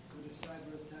 Could a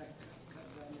cyber attack cut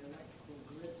down the electrical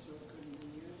grid so it couldn't be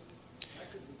used?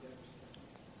 That could be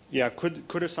devastating. Yeah,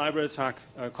 could a cyber attack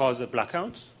cause a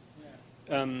blackout?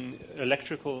 Yeah.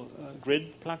 Electrical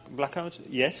grid blackout?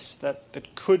 Yes, that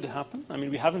could happen. I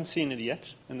mean, we haven't seen it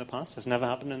yet in the past. It's never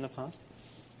happened in the past.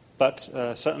 But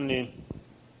certainly,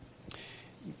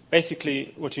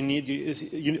 basically, what you need is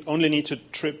you only need to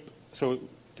trip. So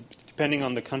depending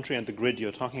on the country and the grid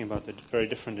you're talking about, they're very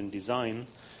different in design.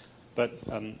 But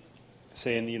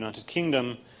say in the United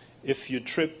Kingdom, if you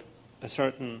trip a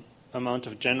certain amount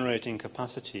of generating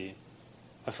capacity,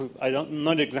 I'm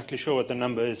not exactly sure what the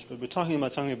number is, but we're talking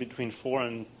about something between 4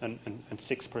 and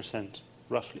 6%,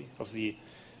 roughly, of the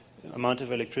amount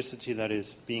of electricity that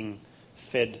is being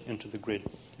fed into the grid.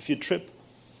 If you trip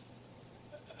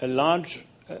a large,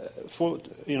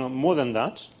 more than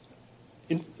that,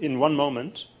 in one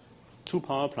moment, 2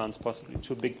 power plants, possibly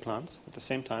 2 big plants at the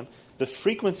same time, the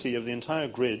frequency of the entire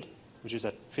grid, which is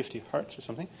at 50 hertz or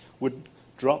something, would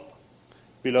drop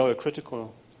below a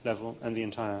critical level, and the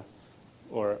entire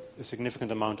or a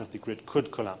significant amount of the grid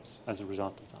could collapse as a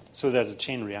result of that. So there's a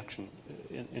chain reaction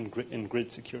in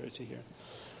grid security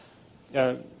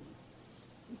here.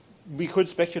 We could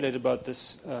speculate about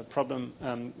this problem.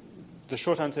 The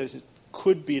short answer is it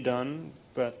could be done,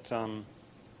 but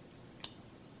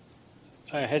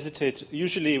I hesitate.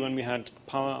 Usually when we had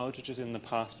power outages in the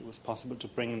past, it was possible to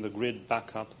bring the grid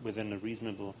back up within a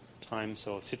reasonable time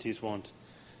so cities won't,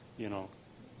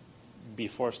 be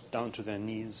forced down to their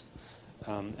knees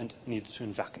and need to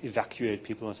evacuate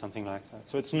people or something like that.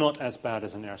 So it's not as bad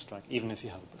as an airstrike, even if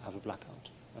you have a blackout,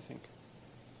 I think.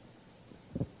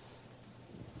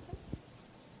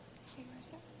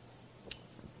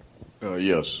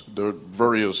 Yes, there are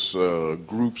various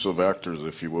groups of actors,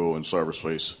 if you will, in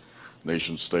cyberspace.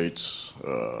 Nation states,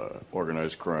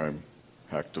 organized crime,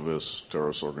 hacktivists,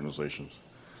 terrorist organizations.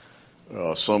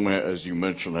 Some, as you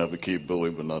mentioned, have the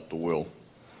capability but not the will.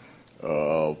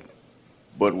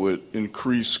 But with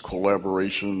increased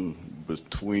collaboration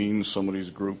between some of these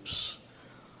groups,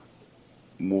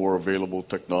 more available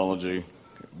technology,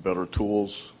 better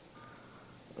tools,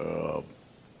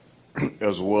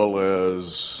 as well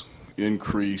as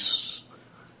increase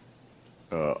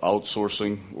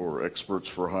outsourcing or experts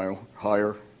for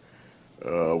hire,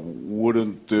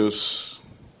 wouldn't this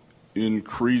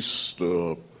increase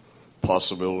the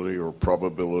possibility or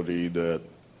probability that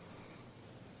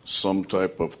some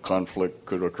type of conflict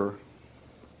could occur?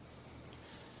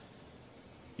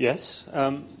 Yes,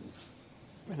 in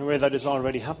a way that is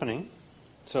already happening.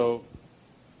 So,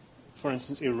 for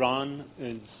instance, Iran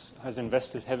has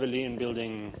invested heavily in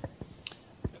building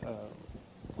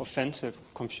offensive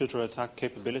computer attack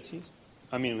capabilities.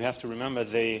 I mean, we have to remember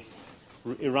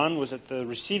Iran was at the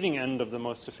receiving end of the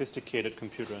most sophisticated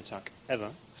computer attack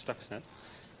ever, Stuxnet.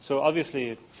 So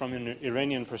obviously, from an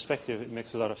Iranian perspective, it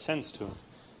makes a lot of sense to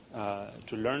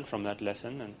learn from that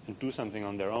lesson and do something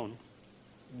on their own.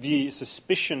 The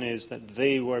suspicion is that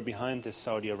they were behind this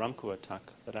Saudi Aramco attack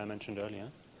that I mentioned earlier,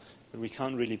 but we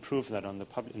can't really prove that in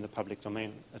the public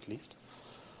domain, at least.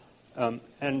 So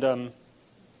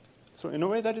in a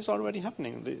way, that is already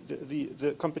happening.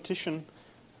 The competition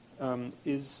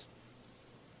is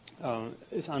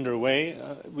underway.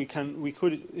 We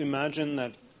could imagine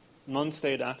that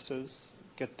non-state actors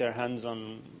get their hands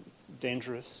on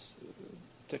dangerous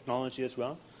technology as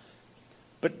well.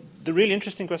 But the really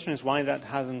interesting question is why that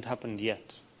hasn't happened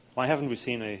yet. Why haven't we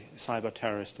seen a cyber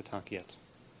terrorist attack yet?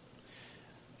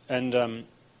 And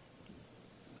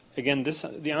again,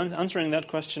 answering that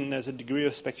question, there's a degree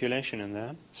of speculation in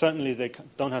there. Certainly, they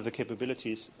don't have the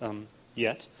capabilities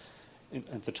yet,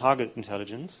 the target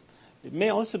intelligence. It may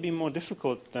also be more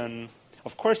difficult than,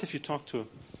 of course, if you talk to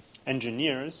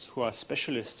engineers who are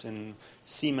specialists in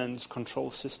Siemens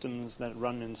control systems that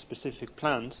run in specific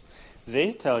plants,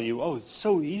 they tell you, oh, it's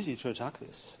so easy to attack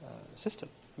this system.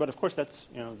 But of course, that's,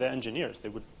 they're engineers.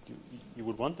 You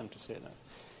would want them to say that.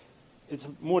 It's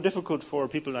more difficult for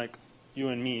people like you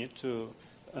and me to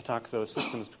attack those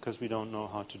systems because we don't know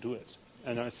how to do it.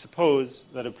 And I suppose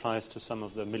that applies to some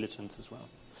of the militants as well.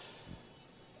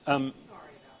 Sorry about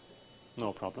this.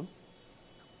 No problem.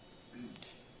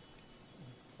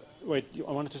 Wait,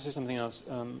 I wanted to say something else.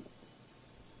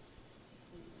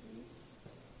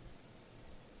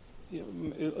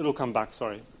 It'll come back,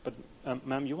 sorry. But,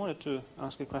 ma'am, you wanted to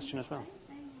ask a question as well.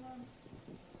 I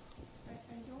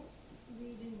don't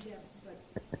read in depth, but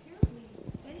apparently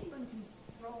anyone can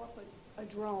throw up a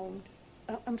drone.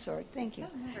 I'm sorry, thank you.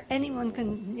 Anyone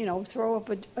can, throw up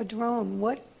a drone.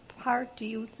 What part do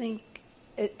you think,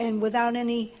 and without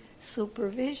any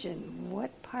supervision,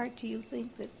 what part do you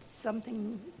think that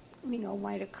something,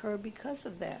 might occur because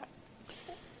of that?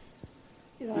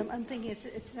 I'm thinking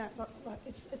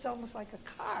it's almost like a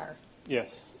car.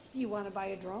 Yes. You want to buy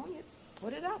a drone, you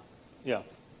put it up. Yeah.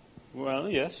 Well,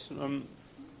 yes.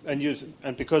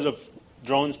 And because of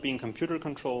drones being computer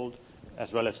controlled,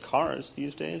 as well as cars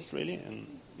these days, really, and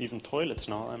even toilets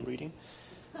now, I'm reading,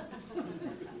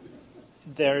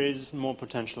 there is more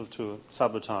potential to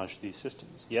sabotage these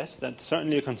systems. Yes, that's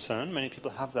certainly a concern. Many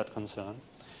people have that concern.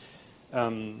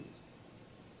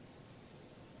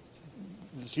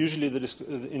 It's usually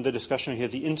in the discussion here,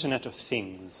 the Internet of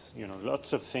Things.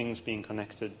 Lots of things being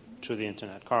connected to the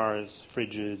Internet. Cars,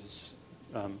 fridges,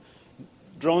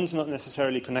 drones not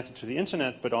necessarily connected to the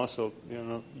Internet, but also,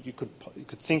 you could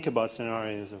think about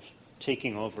scenarios of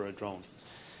taking over a drone.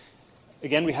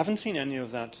 Again, we haven't seen any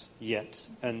of that yet,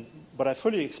 but I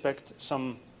fully expect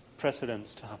some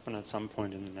precedents to happen at some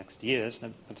point in the next years.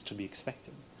 That's to be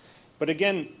expected. But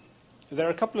again, there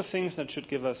are a couple of things that should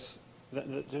give us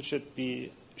that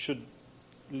should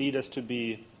lead us to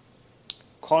be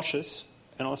cautious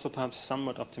and also perhaps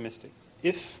somewhat optimistic.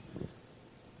 If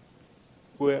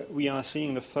we are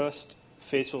seeing the first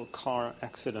fatal car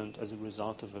accident as a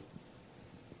result of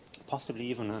possibly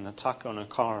even an attack on a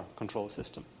car control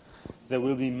system, there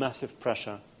will be massive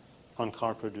pressure on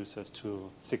car producers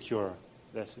to secure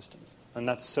their systems. And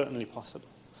that's certainly possible.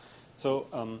 So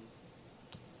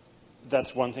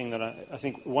that's one thing that I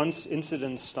think once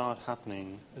incidents start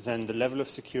happening, then the level of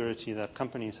security that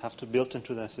companies have to build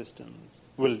into their systems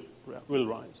will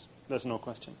rise. There's no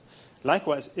question.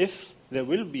 Likewise, if there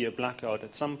will be a blackout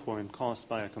at some point caused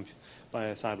by a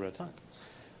cyber attack,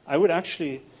 I would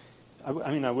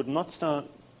not start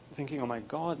thinking, oh my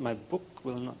God, my book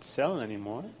will not sell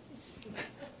anymore.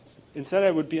 Instead, I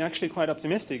would be actually quite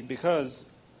optimistic because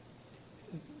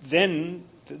then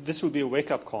this will be a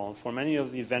wake-up call for many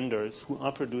of the vendors who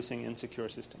are producing insecure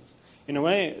systems. In a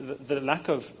way, the lack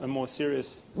of a more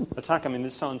serious attack,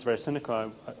 this sounds very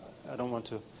cynical. I don't want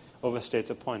to overstate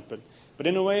the point, but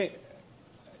in a way,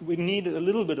 we need a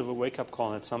little bit of a wake-up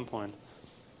call at some point.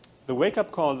 The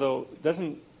wake-up call, though,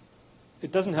 doesn't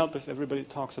help if everybody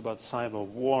talks about cyber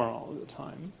war all the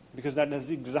time, because that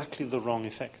has exactly the wrong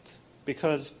effect.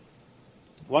 Because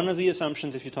One of the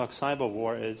assumptions if you talk cyber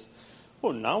war is,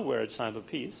 oh, now we're at cyber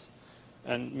peace,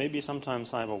 and maybe sometime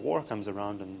cyber war comes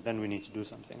around and then we need to do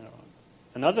something around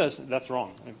it. Another, that's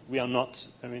wrong. We are not,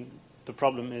 the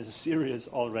problem is serious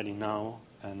already now,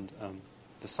 and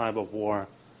the cyber war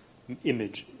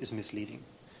image is misleading.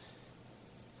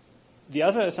 The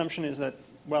other assumption is that,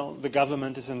 well, the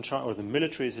government is in charge, or the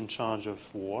military is in charge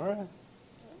of war,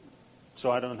 so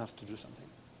I don't have to do something.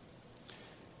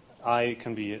 I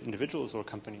can be individuals or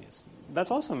companies.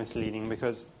 That's also misleading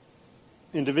because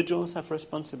individuals have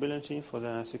responsibility for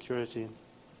their security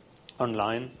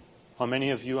online. How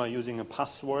many of you are using a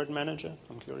password manager?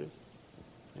 I'm curious.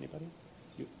 Anybody?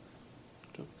 You?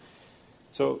 Two?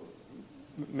 So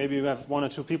maybe we have one or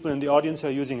two people in the audience who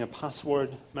are using a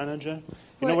password manager.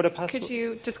 You know what a password? Could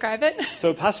you describe it? So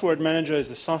a password manager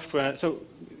is a software. So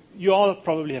you all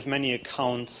probably have many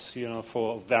accounts,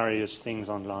 for various things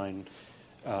online.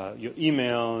 Your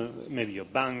email, maybe your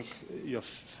bank, your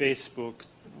Facebook,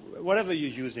 whatever you're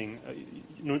using,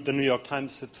 the New York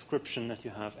Times subscription that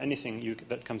you have, anything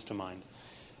that comes to mind.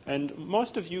 And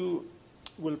most of you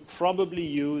will probably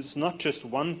use not just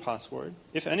one password.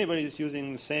 If anybody is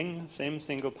using the same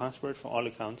single password for all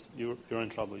accounts, you're in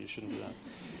trouble. You shouldn't do that.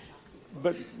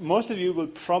 But most of you will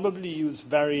probably use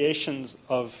variations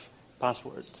of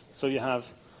passwords. So you have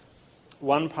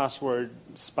one password,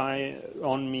 spy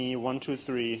on me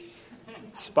 123,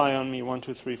 spy on me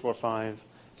 12345,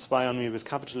 spy on me with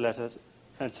capital letters,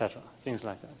 etc. Things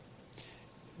like that.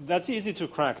 That's easy to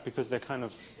crack because they're kind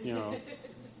of,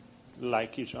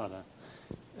 like each other.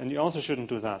 And you also shouldn't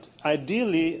do that.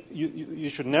 Ideally, you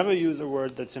should never use a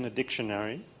word that's in a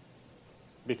dictionary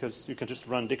because you can just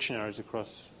run dictionaries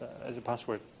across as a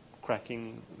password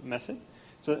cracking method.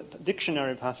 So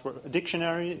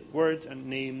dictionary words and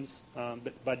names,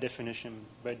 by definition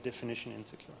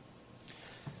insecure.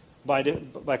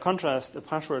 By contrast, a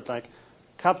password like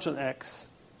capital X,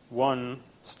 1,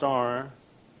 star,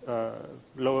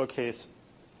 lowercase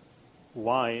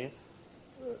y,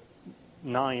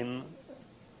 9,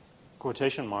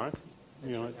 quotation mark,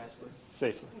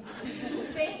 safer.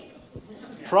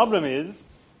 Problem is,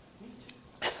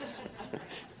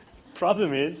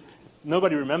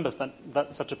 nobody remembers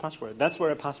that such a password. That's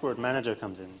where a password manager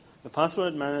comes in. The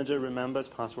password manager remembers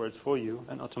passwords for you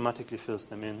and automatically fills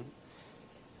them in.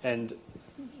 And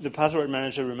the password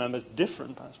manager remembers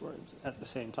different passwords at the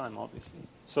same time, obviously.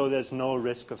 So there's no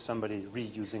risk of somebody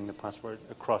reusing the password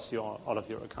across all of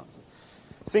your accounts.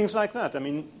 Things like that.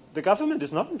 The government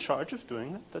is not in charge of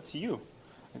doing that. That's you.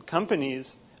 And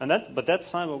companies, but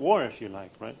that's cyber war, if you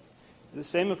like, right? The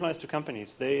same applies to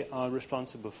companies. They are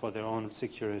responsible for their own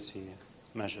security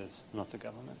measures, not the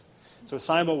government. So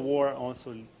cyber war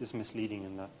also is misleading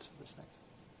in that respect.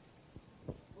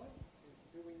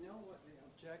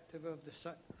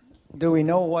 Do we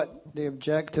know what the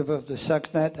objective of the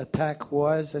Stuxnet attack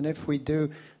was? And if we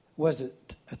do, was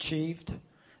it achieved?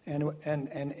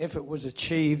 And if it was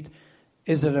achieved,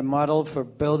 is it a model for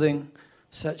building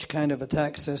such kind of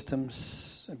attack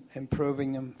systems,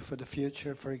 improving them for the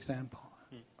future, for example?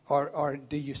 Or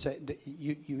do you say,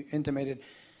 you intimated,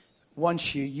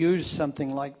 once you use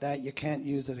something like that, you can't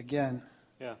use it again?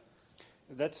 Yeah,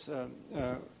 that's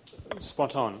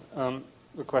spot on,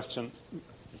 the question.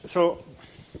 So,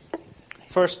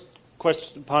 first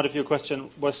part of your question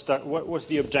was what was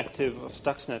the objective of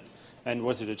Stuxnet and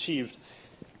was it achieved?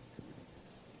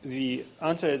 The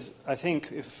answer is, I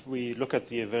think, if we look at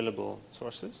the available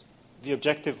sources, the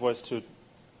objective was to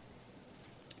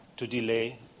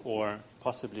delay or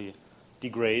possibly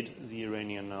degrade the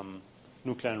Iranian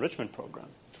nuclear enrichment program.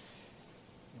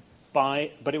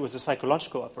 But it was a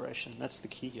psychological operation. That's the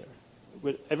key here.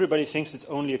 Everybody thinks it's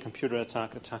only a computer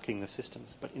attack attacking the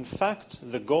systems. But in fact,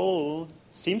 the goal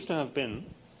seems to have been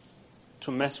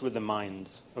to mess with the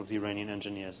minds of the Iranian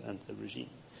engineers and the regime.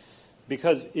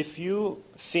 Because if you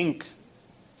think,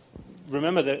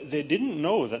 remember that they didn't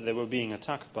know that they were being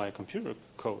attacked by computer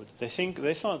code. They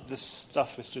thought this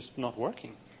stuff is just not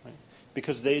working, right?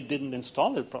 Because they didn't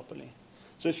install it properly.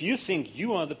 So if you think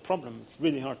you are the problem, it's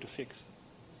really hard to fix.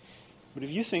 But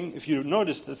if you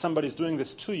notice that somebody's doing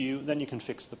this to you, then you can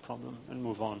fix the problem and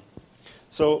move on.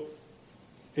 So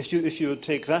if you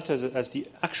take that as the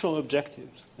actual objective,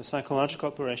 the psychological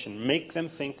operation, make them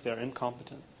think they're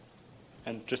incompetent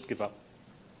and just give up.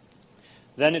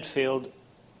 Then it failed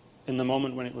in the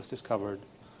moment when it was discovered,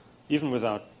 even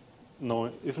without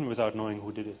knowing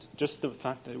who did it. Just the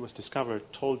fact that it was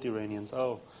discovered told the Iranians,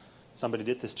 oh, somebody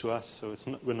did this to us, so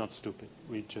we're not stupid.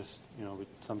 We just,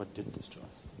 somebody did this to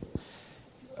us.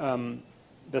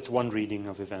 That's one reading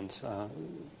of events.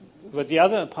 But the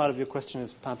other part of your question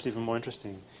is perhaps even more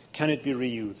interesting. Can it be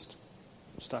reused?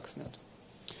 Stuxnet?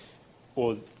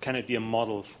 Or can it be a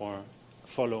model for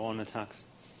follow-on attacks?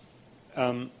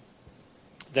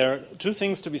 There are two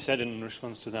things to be said in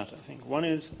response to that, I think. One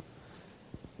is,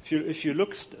 if you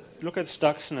look at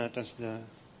Stuxnet as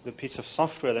the piece of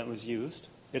software that was used,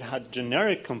 it had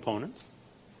generic components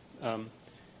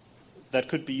that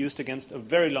could be used against a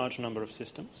very large number of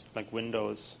systems, like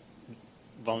Windows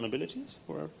vulnerabilities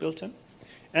were built in.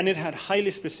 And it had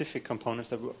highly specific components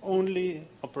that were only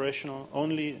operational,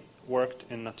 only worked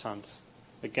in Natanz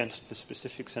against the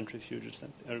specific centrifuges that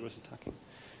it was attacking.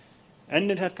 And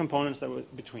it had components that were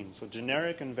between, so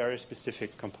generic and very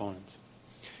specific components.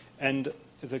 And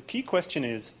the key question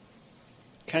is,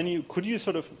 could you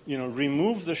sort of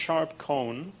remove the sharp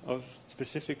cone of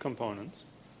specific components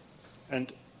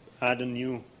and add a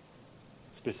new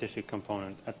specific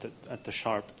component at the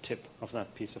sharp tip of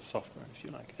that piece of software, if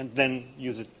you like, and then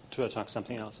use it to attack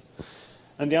something else?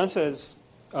 And the answer is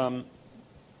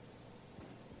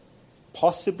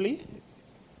possibly,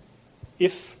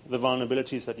 if the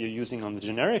vulnerabilities that you're using on the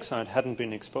generic side hadn't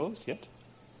been exposed yet.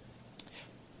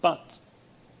 But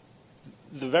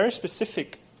the very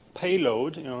specific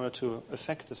payload in order to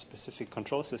affect a specific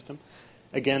control system,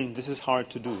 again, this is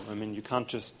hard to do. I mean, you can't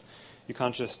just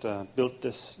build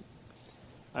this.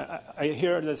 I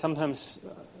hear that sometimes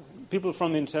people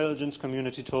from the intelligence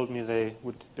community told me they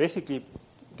would basically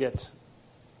get,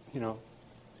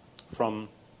 from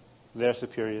their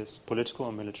superiors, political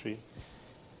or military,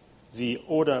 the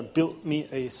order, build me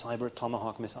a cyber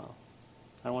Tomahawk missile.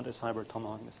 I want a cyber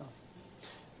Tomahawk missile.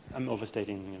 I'm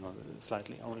overstating,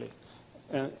 slightly only.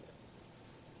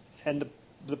 And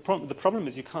the problem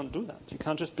is you can't do that. You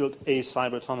can't just build a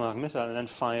cyber Tomahawk missile and then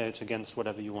fire it against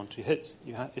whatever you want to hit.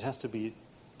 It has to be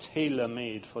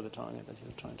tailor-made for the target that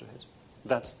you're trying to hit.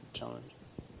 That's the challenge.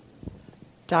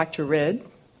 Dr. Ridd,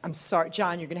 I'm sorry,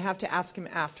 John, you're going to have to ask him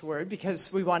afterward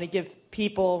because we want to give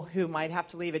people who might have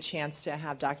to leave a chance to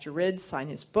have Dr. Ridd sign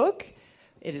his book.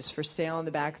 It is for sale in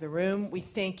the back of the room. We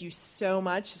thank you so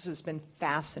much. This has been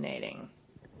fascinating.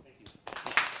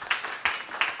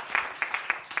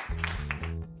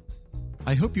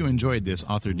 I hope you enjoyed this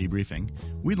author debriefing.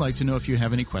 We'd like to know if you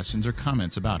have any questions or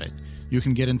comments about it. You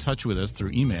can get in touch with us through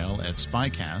email at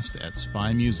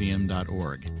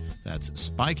spycast@spymuseum.org. That's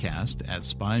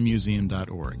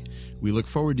spycast@spymuseum.org. We look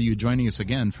forward to you joining us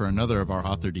again for another of our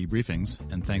author debriefings,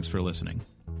 and thanks for listening.